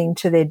meaning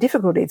to their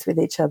difficulties with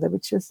each other,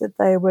 which was that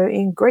they were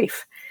in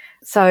grief.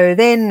 So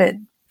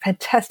then,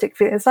 fantastic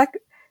feeling. It's like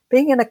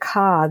being in a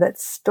car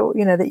that's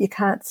that you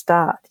can't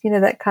start.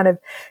 That kind of,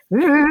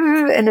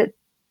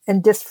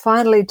 and just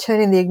finally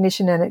turning the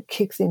ignition and it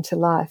kicks into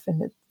life,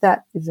 and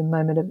that is a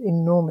moment of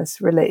enormous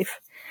relief.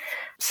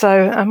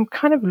 So I'm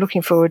kind of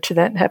looking forward to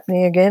that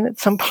happening again at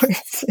some point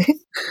soon.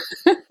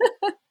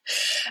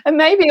 And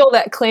maybe all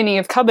that cleaning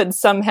of cupboards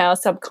somehow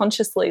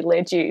subconsciously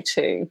led you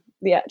to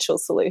the actual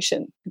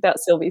solution about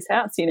Sylvie's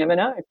house. You never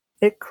know.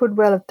 It could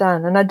well have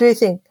done. And I do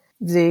think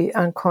the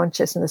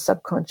unconscious and the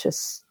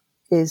subconscious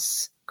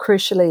is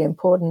crucially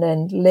important,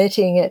 and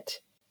letting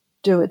it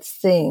do its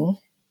thing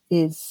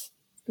is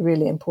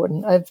really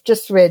important. I've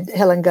just read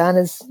Helen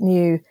Garner's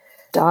new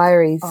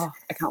diaries. Oh,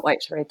 I can't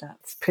wait to read that.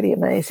 It's pretty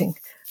amazing.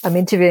 I'm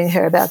interviewing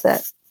her about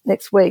that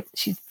next week.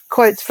 She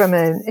quotes from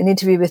an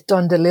interview with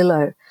Don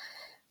DeLillo,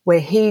 where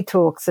he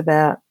talks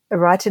about a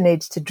writer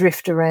needs to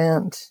drift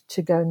around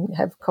to go and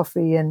have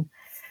coffee and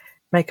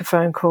make a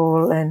phone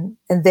call, and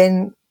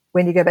then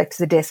when you go back to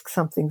the desk,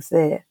 something's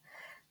there.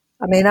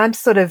 I mean, I'm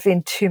sort of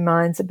in two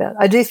minds about it.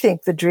 I do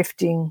think the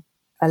drifting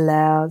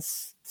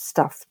allows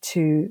stuff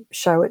to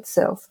show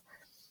itself.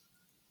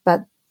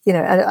 But,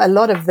 a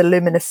lot of the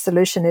luminous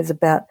solution is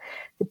about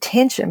the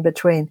tension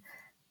between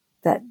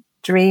that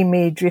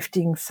dreamy,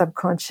 drifting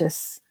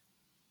subconscious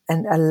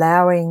and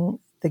allowing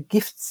the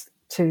gifts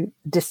to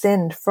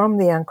descend from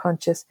the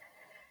unconscious,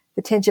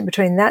 the tension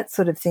between that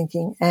sort of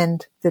thinking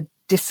and the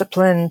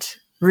disciplined,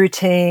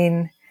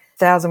 routine,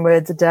 1,000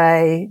 words a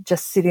day,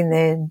 just sitting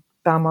there,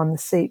 bum on the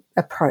seat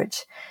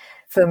approach.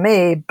 For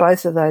me,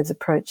 both of those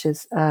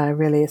approaches are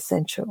really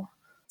essential.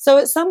 So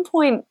at some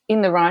point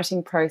in the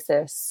writing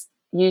process,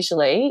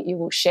 usually you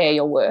will share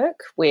your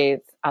work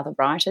with other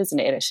writers and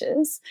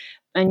editors,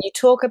 and you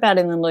talk about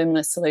in the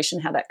Luminous Solution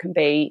how that can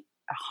be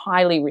a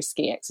highly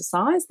risky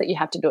exercise, that you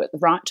have to do it at the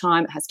right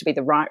time. It has to be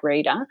the right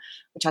reader,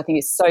 which I think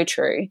is so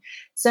true.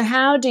 So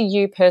how do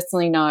you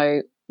personally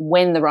know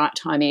when the right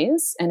time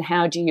is, and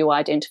how do you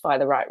identify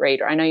the right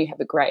reader? I know you have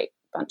a great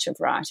bunch of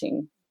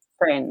writing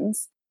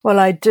friends. Well,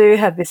 I do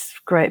have this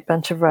great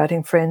bunch of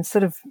writing friends,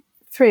 sort of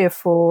 3 or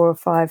 4 or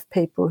 5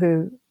 people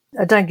who,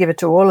 I don't give it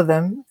to all of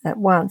them at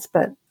once,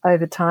 but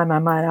over time I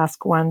might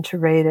ask one to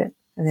read it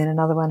and then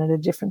another one at a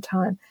different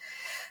time.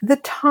 The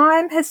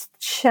time has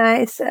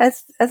changed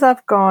as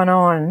I've gone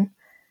on.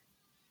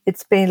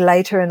 It's been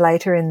later and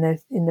later in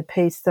the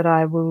piece that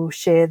I will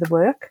share the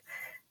work,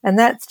 and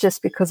that's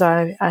just because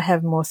I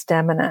have more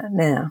stamina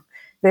now.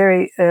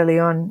 Very early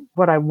on,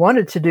 what I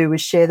wanted to do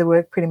was share the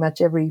work pretty much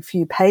every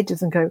few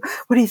pages and go,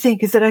 what do you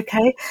think? Is it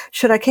okay?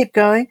 Should I keep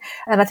going?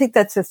 And I think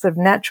that's a sort of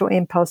natural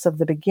impulse of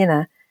the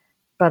beginner.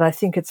 But I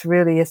think it's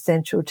really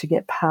essential to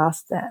get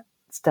past that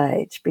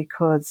stage,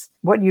 because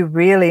what you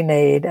really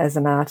need as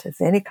an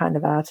artist, any kind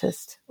of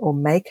artist or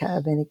maker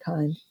of any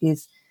kind,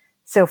 is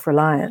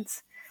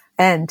self-reliance,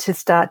 and to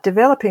start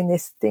developing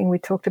this thing we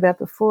talked about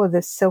before,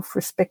 this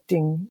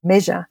self-respecting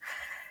measure.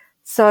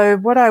 So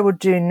what I will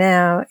do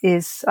now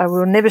is I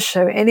will never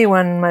show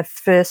anyone my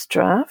first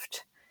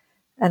draft,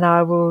 and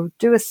I will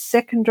do a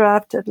second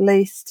draft, at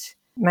least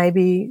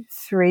maybe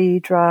 3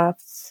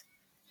 drafts,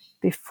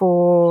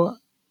 before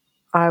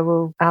I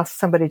will ask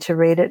somebody to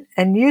read it.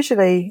 And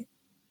usually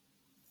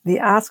the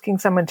asking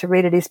someone to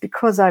read it is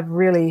because I've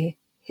really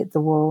hit the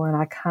wall and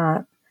I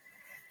can't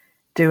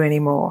do any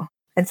more.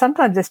 And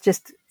sometimes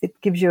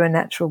it gives you a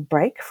natural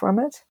break from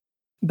it.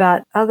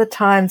 But other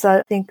times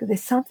I think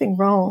there's something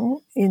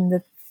wrong in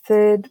the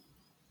third,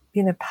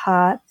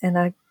 part, and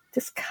I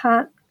just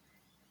can't,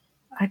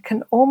 I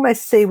can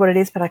almost see what it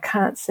is, but I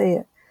can't see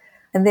it.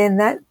 And then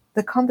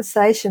the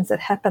conversations that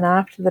happen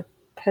after the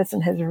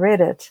person has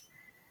read it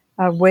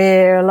are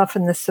where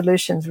often the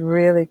solutions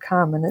really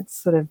come, and it's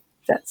sort of,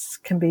 that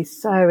can be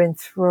so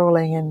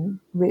enthralling and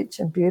rich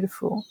and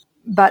beautiful.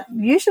 But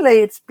usually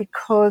it's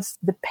because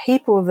the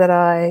people that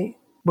I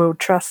will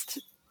trust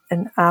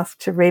and ask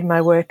to read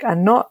my work are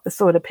not the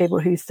sort of people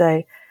who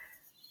say,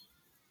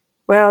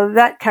 well,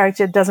 that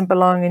character doesn't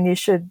belong and you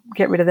should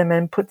get rid of them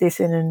and put this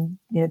in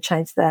and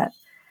change that.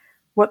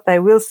 What they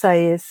will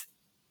say is,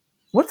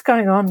 what's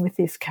going on with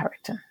this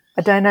character?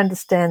 I don't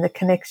understand the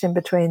connection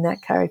between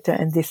that character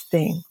and this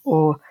thing,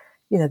 or,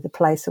 the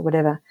place or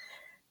whatever,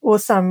 or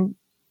some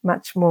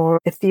much more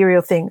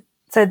ethereal thing.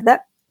 So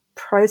that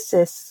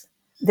process,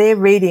 their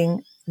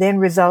reading, then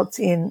results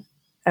in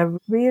a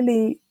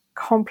really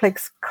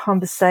complex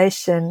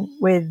conversation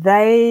where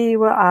they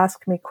will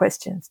ask me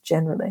questions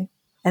generally.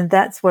 And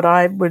that's what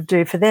I would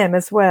do for them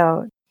as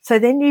well. So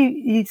then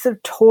you sort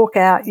of talk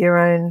out your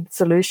own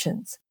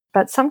solutions.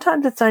 But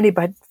sometimes it's only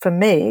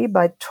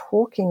by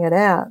talking it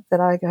out that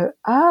I go,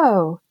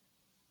 oh,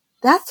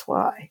 that's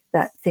why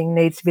that thing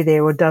needs to be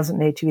there or doesn't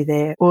need to be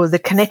there, or the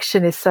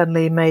connection is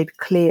suddenly made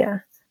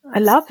clear. I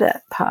love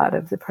that part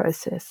of the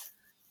process.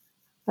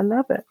 I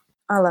love it.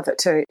 I love it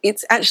too.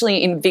 It's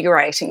actually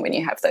invigorating when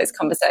you have those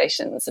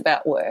conversations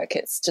about work.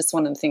 It's just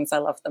one of the things I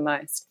love the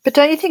most. But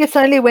don't you think it's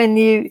only when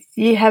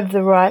you have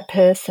the right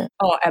person?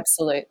 Oh,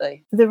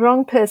 absolutely. The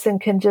wrong person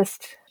can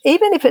just,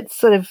 even if it's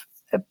sort of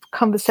a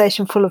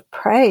conversation full of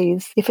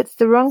praise, if it's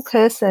the wrong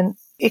person,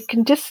 it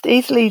can just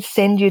easily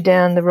send you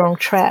down the wrong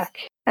track.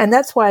 And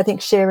that's why I think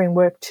sharing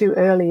work too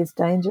early is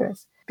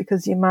dangerous,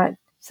 because you might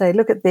say,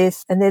 look at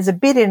this, and there's a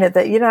bit in it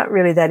that you're not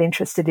really that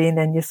interested in,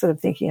 and you're sort of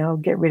thinking, I'll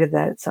get rid of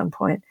that at some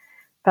point.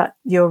 But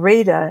your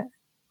reader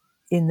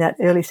in that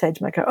early stage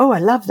might go, oh, I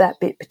love that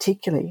bit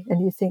particularly.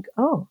 And you think,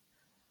 oh,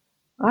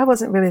 I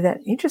wasn't really that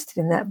interested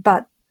in that.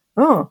 But,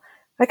 oh,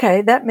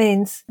 okay, that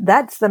means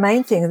that's the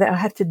main thing, that I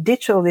have to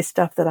ditch all this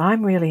stuff that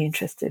I'm really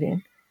interested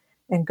in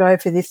and go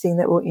for this thing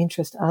that will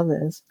interest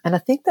others. And I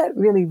think that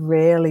really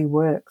rarely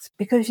works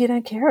because you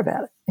don't care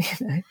about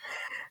it,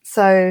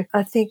 So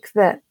I think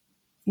that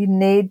you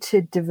need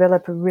to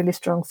develop a really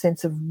strong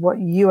sense of what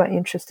you are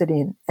interested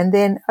in. And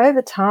then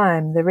over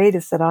time, the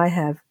readers that I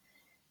have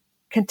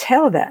can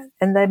tell that.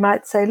 And they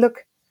might say,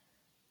 look,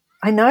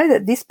 I know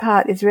that this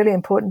part is really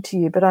important to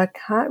you, but I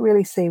can't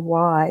really see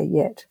why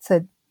yet.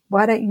 So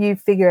why don't you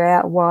figure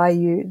out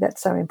why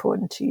that's so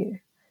important to you?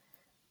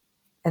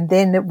 And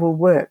then it will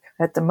work.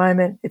 At the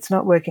moment, it's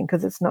not working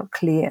because it's not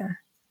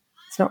clear.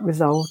 It's not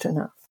resolved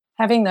enough.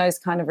 Having those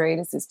kind of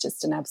readers is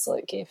just an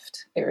absolute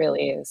gift. It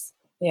really is.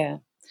 Yeah.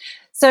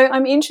 So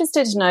I'm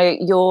interested to know,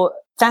 you're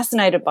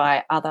fascinated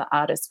by other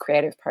artists'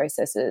 creative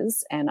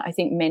processes, and I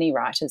think many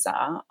writers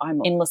are.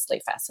 I'm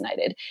endlessly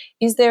fascinated.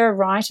 Is there a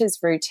writer's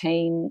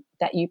routine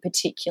that you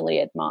particularly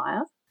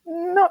admire?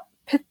 Not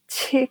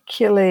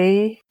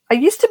particularly. I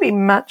used to be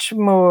much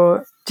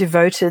more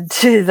devoted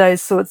to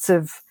those sorts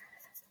of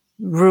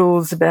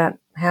rules about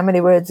how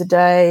many words a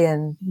day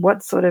and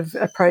what sort of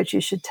approach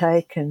you should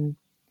take and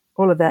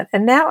all of that.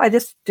 And now I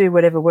just do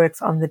whatever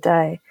works on the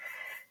day.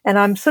 And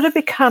I'm sort of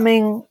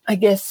becoming, I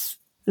guess,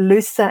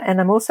 looser,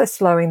 and I'm also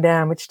slowing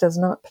down, which does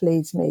not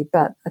please me,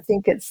 but I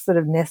think it's sort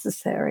of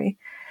necessary.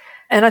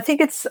 And I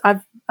think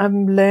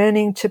I'm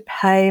learning to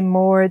pay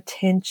more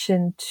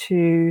attention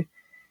to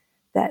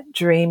that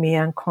dreamy,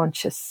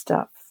 unconscious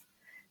stuff,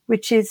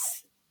 which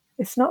is,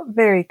 it's not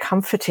very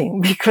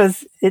comforting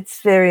because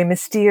it's very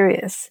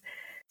mysterious.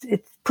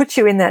 It puts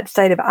you in that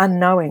state of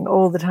unknowing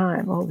all the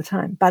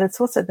time, but it's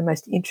also the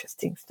most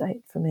interesting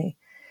state for me.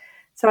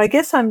 So I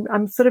guess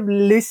I'm sort of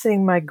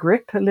loosening my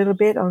grip a little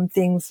bit on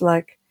things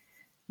like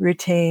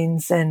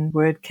routines and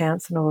word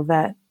counts and all of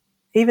that,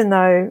 even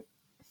though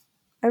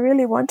I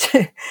really want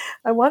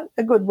I want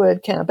a good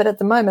word count, but at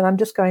the moment I'm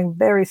just going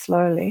very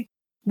slowly.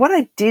 What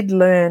I did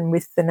learn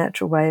with The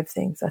Natural Way of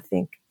Things, I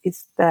think,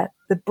 is that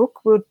the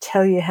book will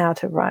tell you how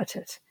to write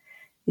it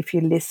if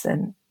you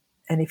listen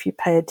and if you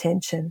pay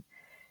attention.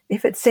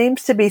 If it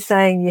seems to be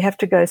saying you have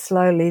to go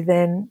slowly,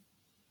 then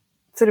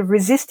sort of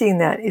resisting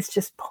that is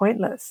just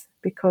pointless,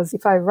 because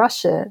if I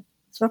rush it,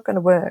 it's not going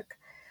to work.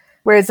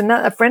 Whereas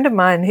a friend of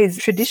mine who's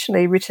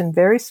traditionally written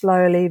very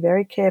slowly,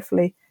 very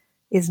carefully,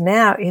 is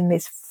now in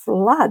this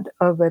flood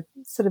of a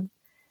sort of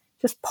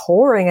just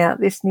pouring out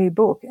this new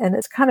book. And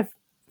it's kind of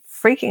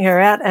freaking her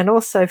out and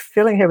also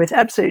filling her with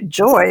absolute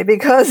joy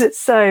because it's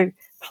so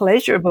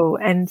pleasurable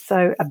and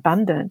so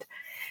abundant.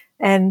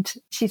 And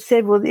she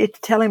said, well, it's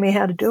telling me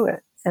how to do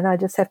it, and I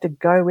just have to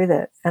go with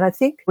it. And I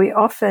think we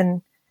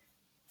often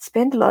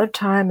spend a lot of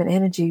time and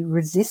energy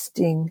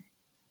resisting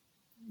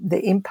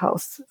the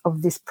impulse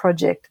of this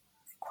project,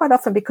 quite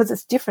often because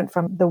it's different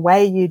from the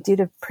way you did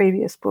a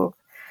previous book.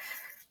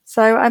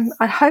 So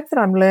I hope that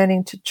I'm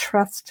learning to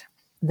trust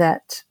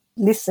that,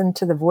 listen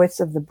to the voice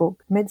of the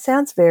book. I mean, it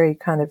sounds very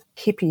kind of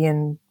hippie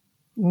and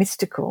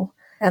mystical,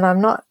 and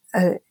I'm not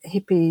a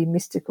hippie,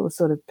 mystical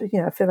sort of,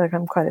 I feel like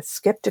I'm quite a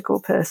skeptical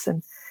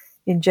person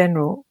in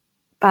general.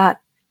 But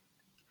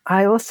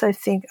I also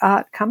think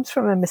art comes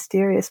from a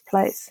mysterious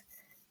place,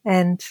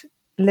 and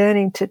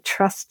learning to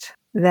trust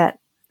that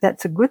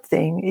that's a good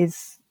thing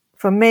is,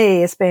 for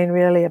me, it's been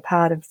really a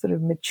part of sort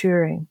of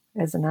maturing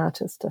as an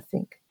artist, I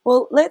think.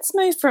 Well, let's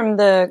move from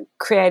the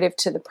creative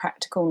to the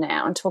practical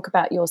now and talk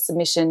about your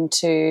submission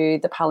to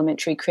the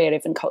Parliamentary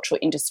Creative and Cultural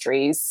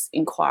Industries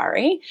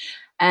Inquiry.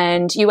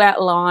 And you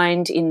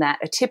outlined in that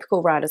a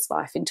typical writer's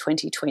life in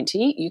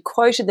 2020. You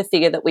quoted the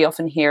figure that we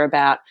often hear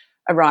about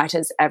a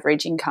writer's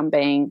average income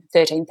being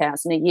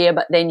 $13,000 a year,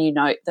 but then you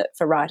note that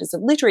for writers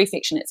of literary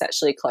fiction, it's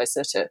actually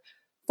closer to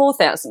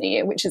 $4,000 a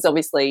year, which is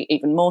obviously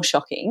even more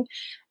shocking.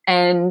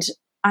 And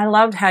I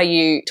loved how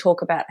you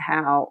talk about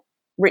how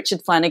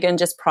Richard Flanagan,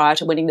 just prior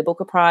to winning the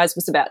Booker Prize,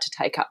 was about to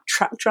take up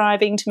truck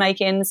driving to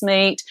make ends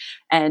meet.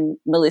 And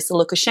Melissa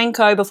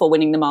Lukashenko, before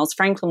winning the Miles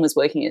Franklin, was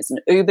working as an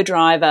Uber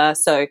driver.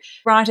 So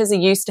writers are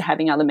used to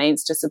having other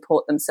means to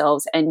support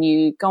themselves. And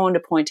you go on to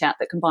point out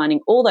that combining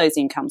all those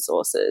income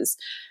sources,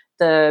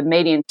 the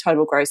median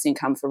total gross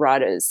income for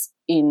writers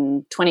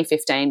in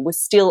 2015 was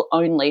still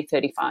only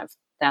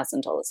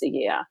 $35,000 a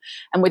year.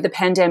 And with the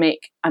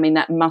pandemic, I mean,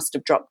 that must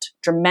have dropped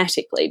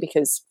dramatically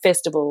because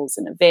festivals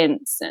and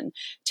events and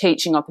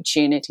teaching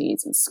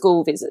opportunities and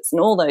school visits and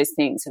all those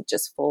things have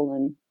just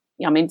fallen.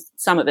 I mean,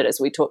 some of it, as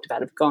we talked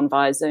about, have gone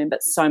via Zoom,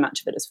 but so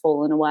much of it has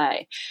fallen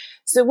away.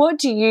 So what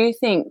do you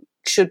think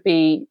should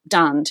be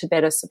done to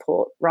better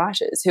support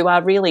writers who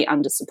are really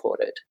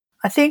under-supported?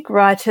 I think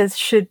writers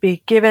should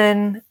be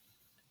given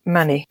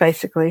money,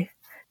 basically,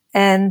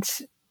 and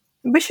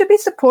we should be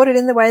supported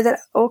in the way that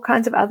all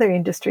kinds of other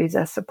industries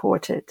are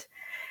supported.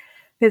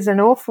 There's an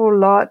awful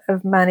lot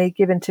of money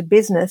given to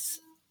business,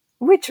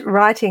 which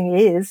writing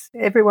is.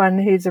 Everyone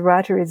who's a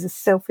writer is a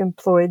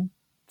self-employed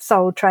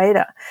sole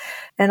trader.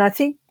 And I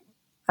think,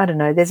 I don't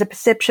know, there's a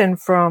perception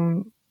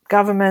from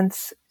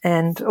governments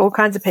and all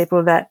kinds of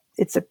people that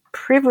it's a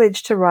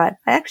privilege to write.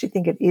 I actually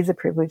think it is a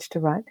privilege to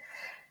write.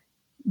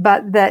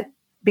 But that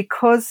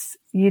because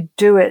you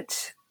do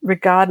it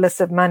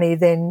regardless of money,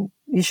 then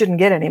you shouldn't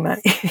get any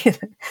money.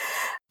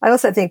 I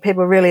also think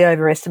people really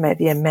overestimate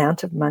the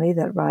amount of money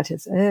that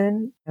writers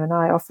earn. And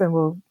I often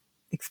will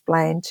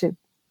explain to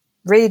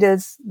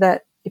readers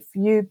that if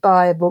you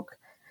buy a book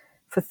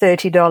for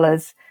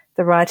 $30,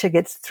 the writer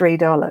gets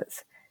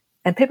 $3.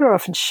 And people are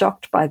often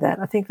shocked by that.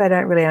 I think they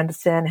don't really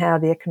understand how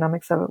the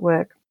economics of it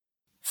work.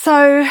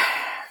 So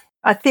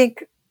I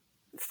think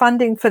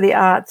funding for the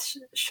arts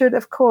should,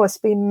 of course,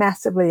 be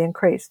massively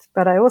increased.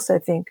 But I also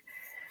think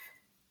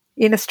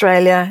in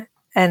Australia,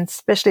 and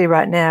especially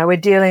right now, we're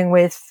dealing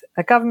with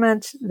a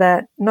government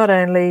that not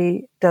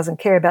only doesn't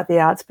care about the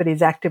arts, but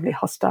is actively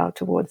hostile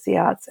towards the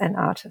arts and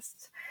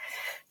artists.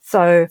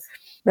 So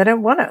they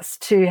don't want us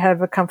to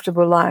have a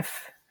comfortable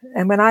life.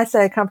 And when I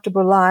say a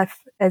comfortable life,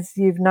 as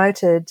you've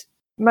noted,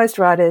 most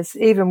writers,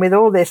 even with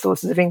all their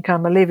sources of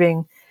income, are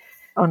living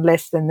on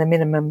less than the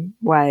minimum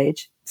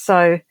wage.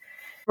 So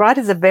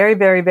writers are very,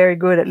 very, very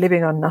good at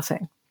living on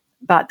nothing.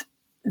 But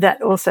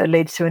that also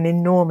leads to an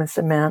enormous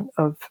amount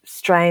of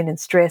strain and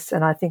stress,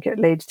 and I think it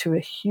leads to a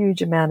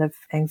huge amount of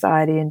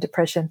anxiety and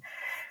depression,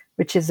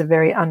 which is a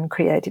very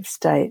uncreative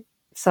state.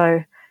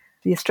 So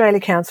the Australia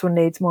Council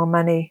needs more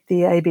money.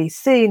 The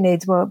ABC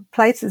needs more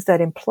places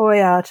that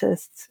employ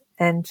artists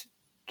and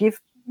give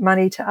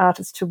money to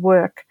artists to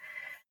work.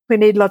 We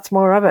need lots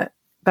more of it,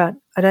 but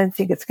I don't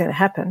think it's going to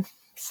happen.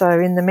 So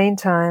in the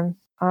meantime,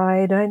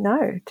 I don't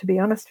know, to be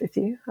honest with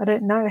you. I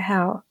don't know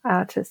how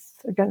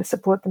artists are going to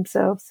support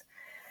themselves.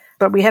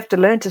 But we have to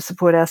learn to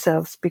support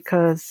ourselves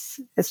because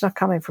it's not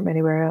coming from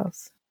anywhere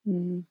else.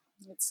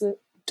 It's a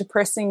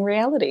depressing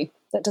reality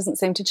that doesn't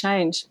seem to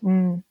change.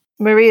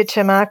 Maria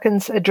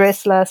Turmarkin's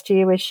address last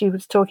year, where she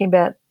was talking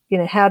about,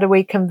 how do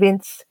we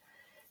convince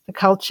the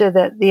culture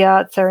that the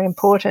arts are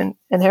important?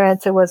 And her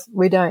answer was,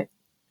 we don't.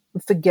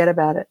 Forget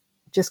about it.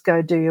 Just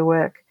go do your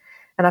work.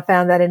 And I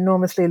found that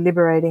enormously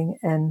liberating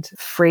and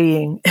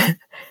freeing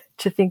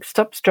to think,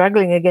 stop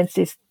struggling against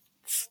this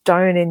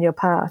stone in your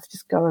path.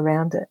 Just go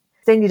around it.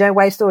 Then you don't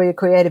waste all your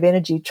creative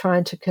energy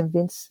trying to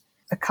convince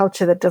a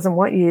culture that doesn't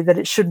want you that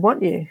it should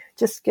want you.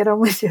 Just get on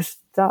with your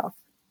stuff,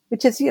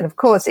 which is, of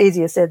course,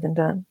 easier said than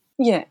done.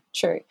 Yeah,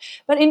 true.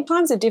 But in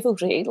times of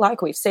difficulty,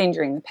 like we've seen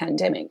during the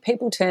pandemic,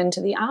 people turn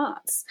to the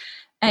arts.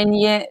 And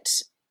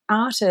yet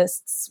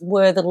artists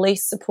were the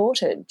least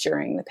supported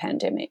during the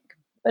pandemic.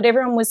 But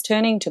everyone was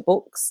turning to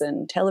books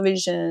and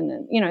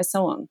television and,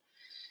 so on.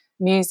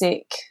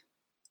 Music,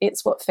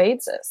 it's what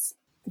feeds us.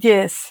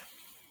 Yes,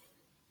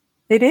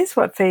 it is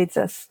what feeds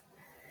us.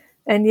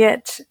 And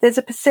yet there's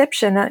a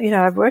perception,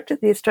 I've worked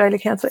at the Australia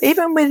Council,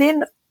 even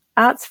within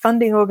arts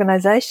funding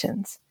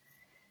organisations,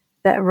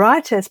 that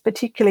writers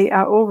particularly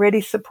are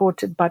already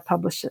supported by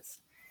publishers.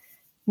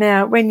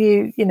 Now, when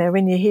you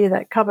hear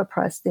that cover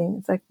price thing,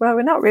 it's like, well,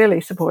 we're not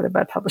really supported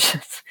by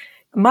publishers.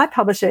 My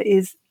publisher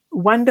is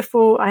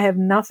wonderful. I have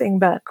nothing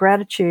but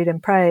gratitude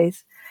and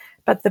praise.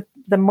 But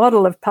the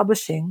model of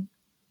publishing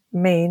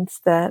means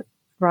that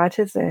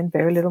writers earn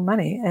very little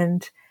money.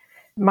 And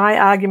my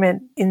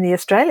argument in the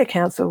Australia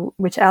Council,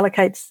 which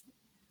allocates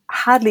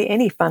hardly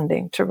any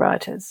funding to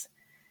writers,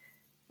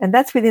 and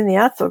that's within the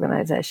arts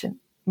organisation,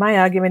 my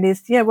argument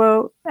is,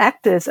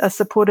 actors are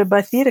supported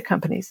by theatre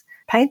companies.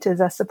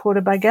 Painters are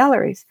supported by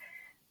galleries.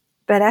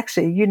 But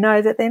actually,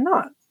 that they're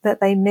not,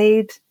 that they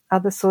need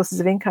other sources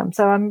of income.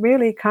 So I'm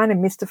really kind of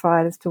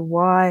mystified as to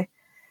why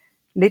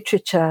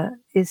literature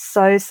is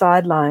so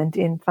sidelined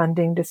in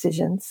funding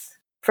decisions.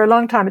 For a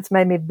long time, it's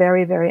made me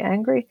very, very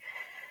angry.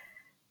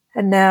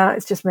 And now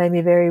it's just made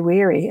me very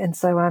weary. And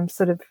so I'm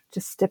sort of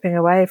just stepping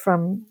away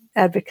from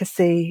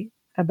advocacy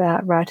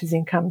about writers'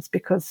 incomes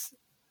because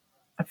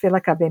I feel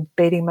like I've been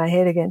beating my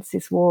head against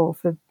this wall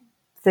for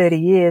 30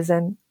 years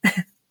and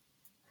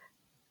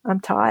I'm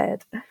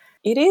tired.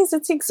 It is.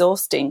 It's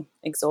exhausting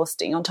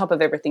on top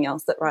of everything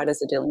else that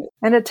writers are dealing with.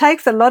 And it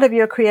takes a lot of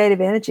your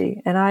creative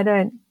energy, and I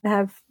don't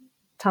have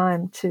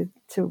time to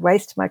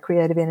waste my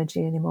creative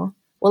energy anymore.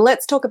 Well,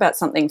 let's talk about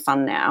something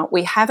fun now.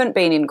 We haven't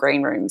been in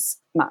green rooms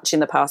much in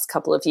the past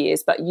couple of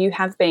years, but you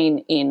have been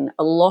in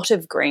a lot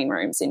of green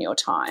rooms in your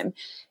time.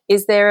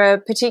 Is there a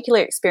particular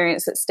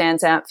experience that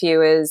stands out for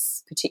you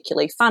as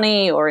particularly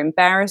funny or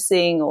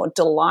embarrassing or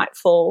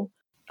delightful?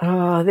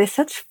 Oh, they're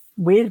such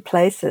weird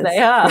places. They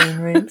are. Green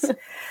rooms.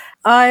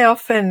 I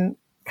often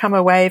come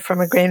away from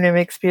a green room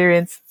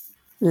experience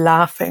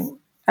laughing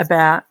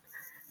about,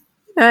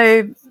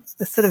 the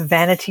sort of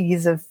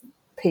vanities of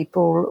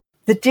people.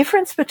 The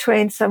difference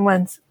between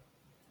someone's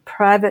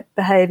private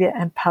behaviour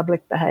and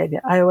public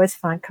behaviour, I always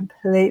find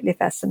completely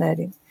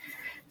fascinating.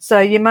 So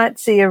you might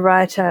see a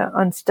writer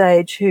on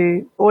stage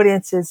who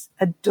audiences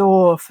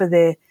adore for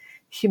their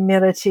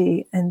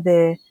humility and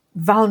their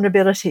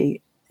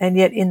vulnerability, and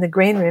yet in the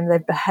green room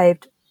they've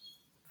behaved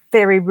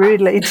very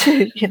rudely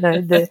to,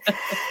 the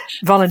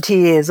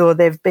volunteers, or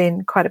they've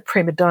been quite a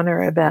prima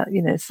donna about,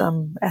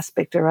 some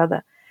aspect or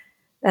other.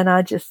 And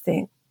I just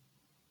think,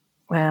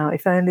 wow,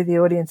 if only the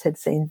audience had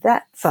seen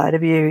that side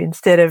of you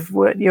instead of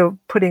what you're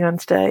putting on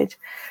stage.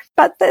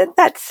 But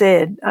that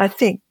said, I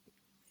think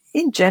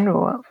in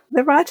general,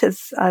 the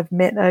writers I've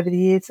met over the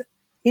years,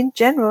 in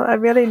general, are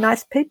really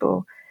nice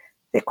people.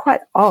 They're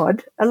quite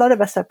odd. A lot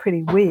of us are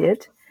pretty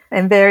weird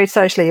and very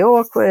socially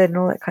awkward and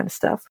all that kind of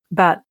stuff.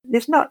 But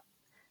there's not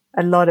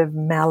a lot of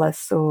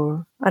malice,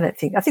 or I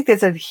think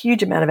there's a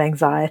huge amount of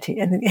anxiety,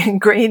 and in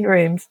green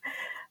rooms,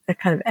 a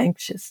kind of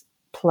anxious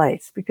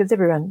place because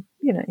everyone,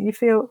 you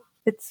feel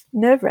it's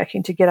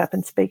nerve-wracking to get up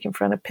and speak in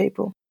front of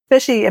people,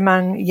 especially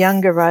among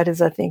younger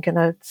writers, I think, and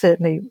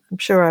I'm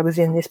sure I was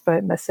in this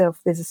boat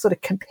myself. There's a sort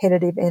of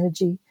competitive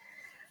energy.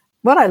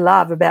 What I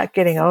love about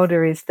getting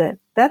older is that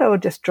all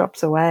just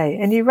drops away,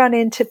 and you run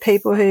into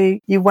people who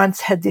you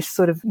once had this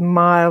sort of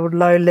mild,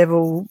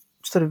 low-level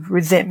sort of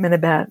resentment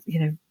about,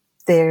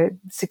 their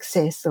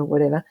success or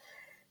whatever.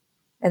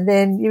 And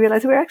then you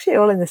realize we're actually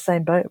all in the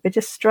same boat. We're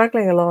just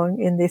struggling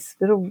along in this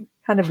little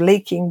kind of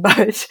leaking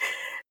boat.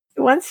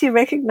 Once you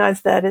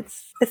recognize that,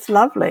 it's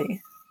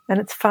lovely and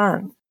it's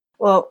fun.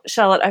 Well,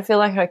 Charlotte, I feel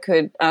like I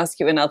could ask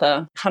you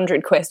another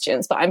 100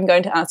 questions, but I'm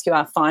going to ask you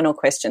our final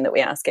question that we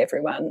ask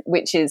everyone,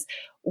 which is,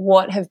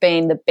 what have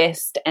been the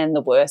best and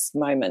the worst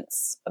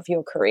moments of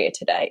your career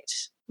to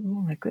date?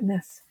 Oh, my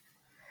goodness.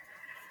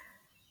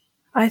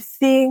 I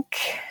think,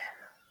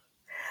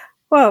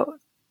 well,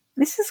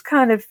 this is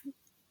kind of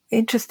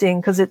interesting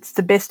because it's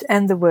the best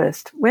and the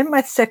worst. When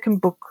my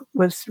second book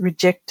was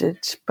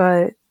rejected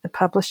by the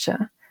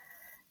publisher,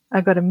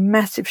 I got a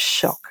massive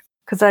shock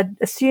because I'd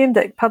assumed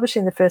that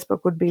publishing the first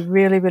book would be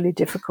really, really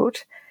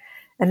difficult,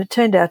 and it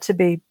turned out to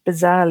be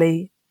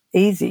bizarrely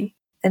easy.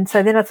 And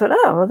so then I thought,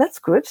 oh, well, that's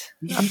good.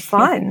 I'm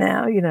fine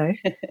now,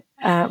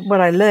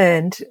 What I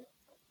learned,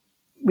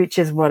 which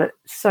is what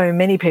so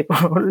many people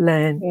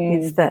learn,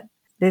 is that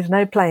there's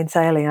no plain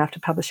sailing after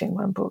publishing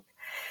one book.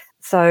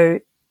 So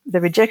the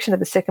rejection of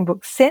the second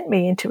book sent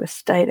me into a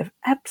state of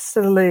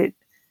absolute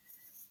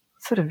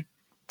sort of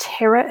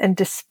terror and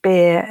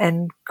despair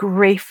and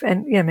grief.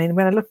 And,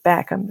 when I look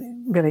back,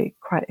 I'm really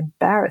quite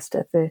embarrassed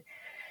at the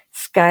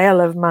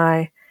scale of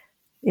my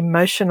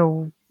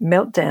emotional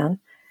meltdown.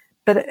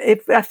 But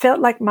I felt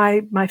like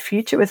my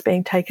future was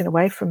being taken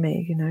away from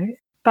me,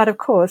 But, of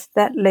course,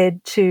 that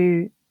led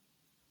to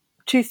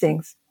two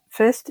things.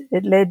 First,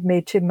 it led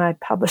me to my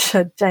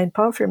publisher, Jane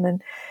Palfreyman,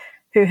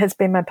 who has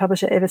been my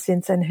publisher ever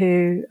since and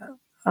who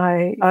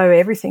I owe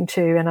everything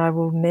to, and I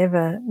will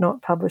never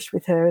not publish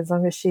with her as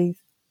long as she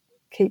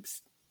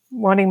keeps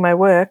wanting my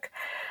work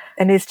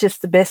and is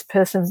just the best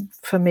person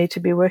for me to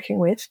be working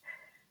with.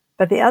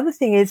 But the other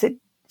thing is it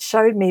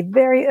showed me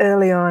very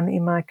early on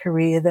in my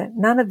career that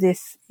none of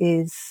this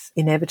is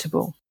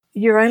inevitable.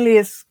 You're only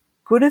as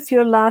good as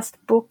your last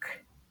book,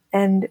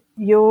 and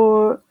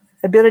your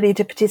ability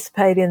to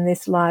participate in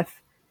this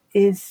life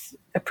is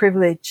a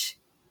privilege,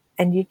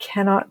 and you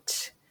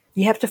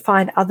have to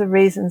find other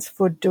reasons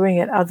for doing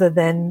it other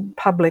than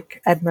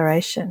public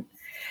admiration.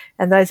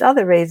 And those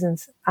other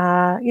reasons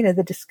are,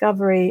 the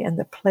discovery and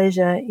the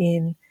pleasure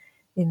in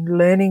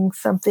learning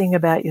something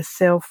about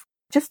yourself.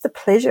 Just the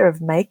pleasure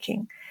of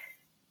making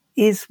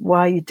is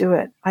why you do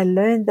it. I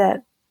learned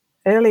that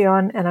early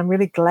on, and I'm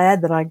really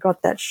glad that I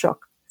got that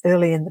shock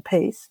early in the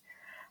piece,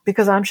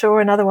 because I'm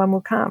sure another one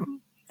will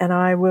come and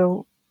I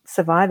will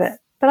survive it.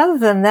 But other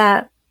than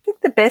that, I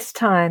think the best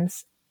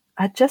times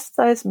are just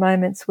those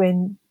moments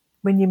when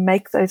you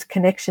make those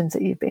connections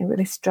that you've been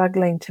really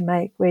struggling to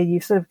make, where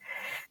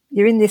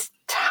you're in this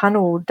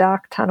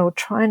dark tunnel,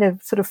 trying to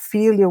sort of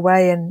feel your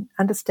way and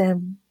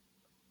understand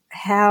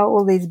how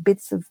all these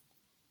bits of,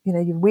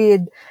 your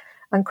weird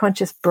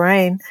unconscious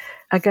brain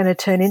are going to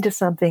turn into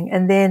something.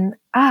 And then,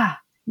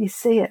 you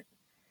see it.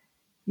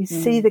 You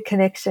see the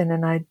connection,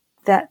 and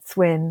that's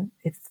when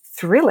it's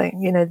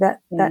thrilling,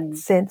 that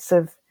sense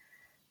of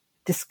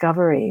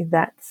discovery.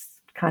 That's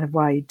kind of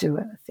why you do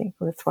it, I think.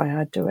 Well, that's why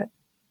I do it.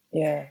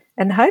 Yeah.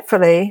 And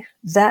hopefully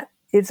that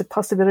is a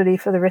possibility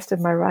for the rest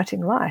of my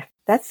writing life.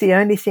 That's the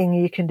only thing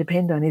you can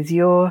depend on, is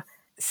you're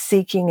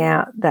seeking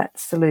out that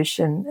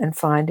solution and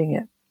finding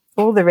it.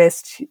 All the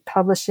rest,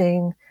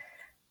 publishing,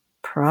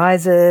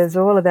 prizes,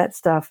 all of that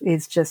stuff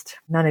is just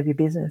none of your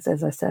business,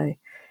 as I say.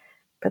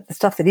 But the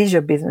stuff that is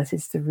your business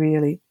is the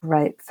really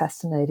great,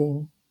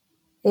 fascinating,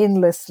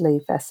 endlessly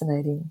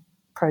fascinating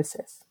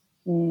process.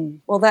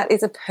 Well, that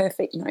is a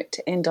perfect note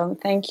to end on.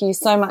 Thank you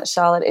so much,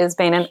 Charlotte. It has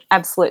been an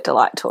absolute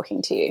delight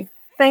talking to you.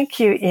 Thank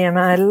you,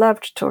 Emma. I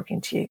loved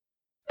talking to you.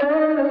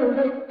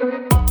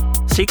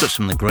 Secrets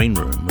from the Green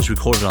Room was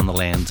recorded on the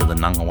lands of the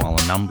Ngunnawal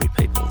and Ngambri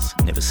peoples,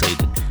 never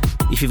ceded.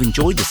 If you've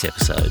enjoyed this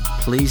episode,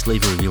 please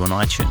leave a review on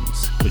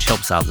iTunes, which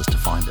helps others to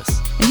find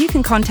us. And you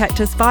can contact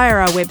us via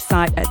our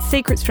website at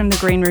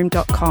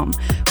secretsfromthegreenroom.com,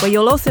 where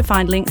you'll also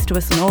find links to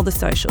us on all the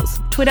socials,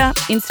 Twitter,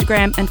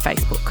 Instagram and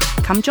Facebook.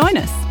 Come join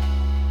us.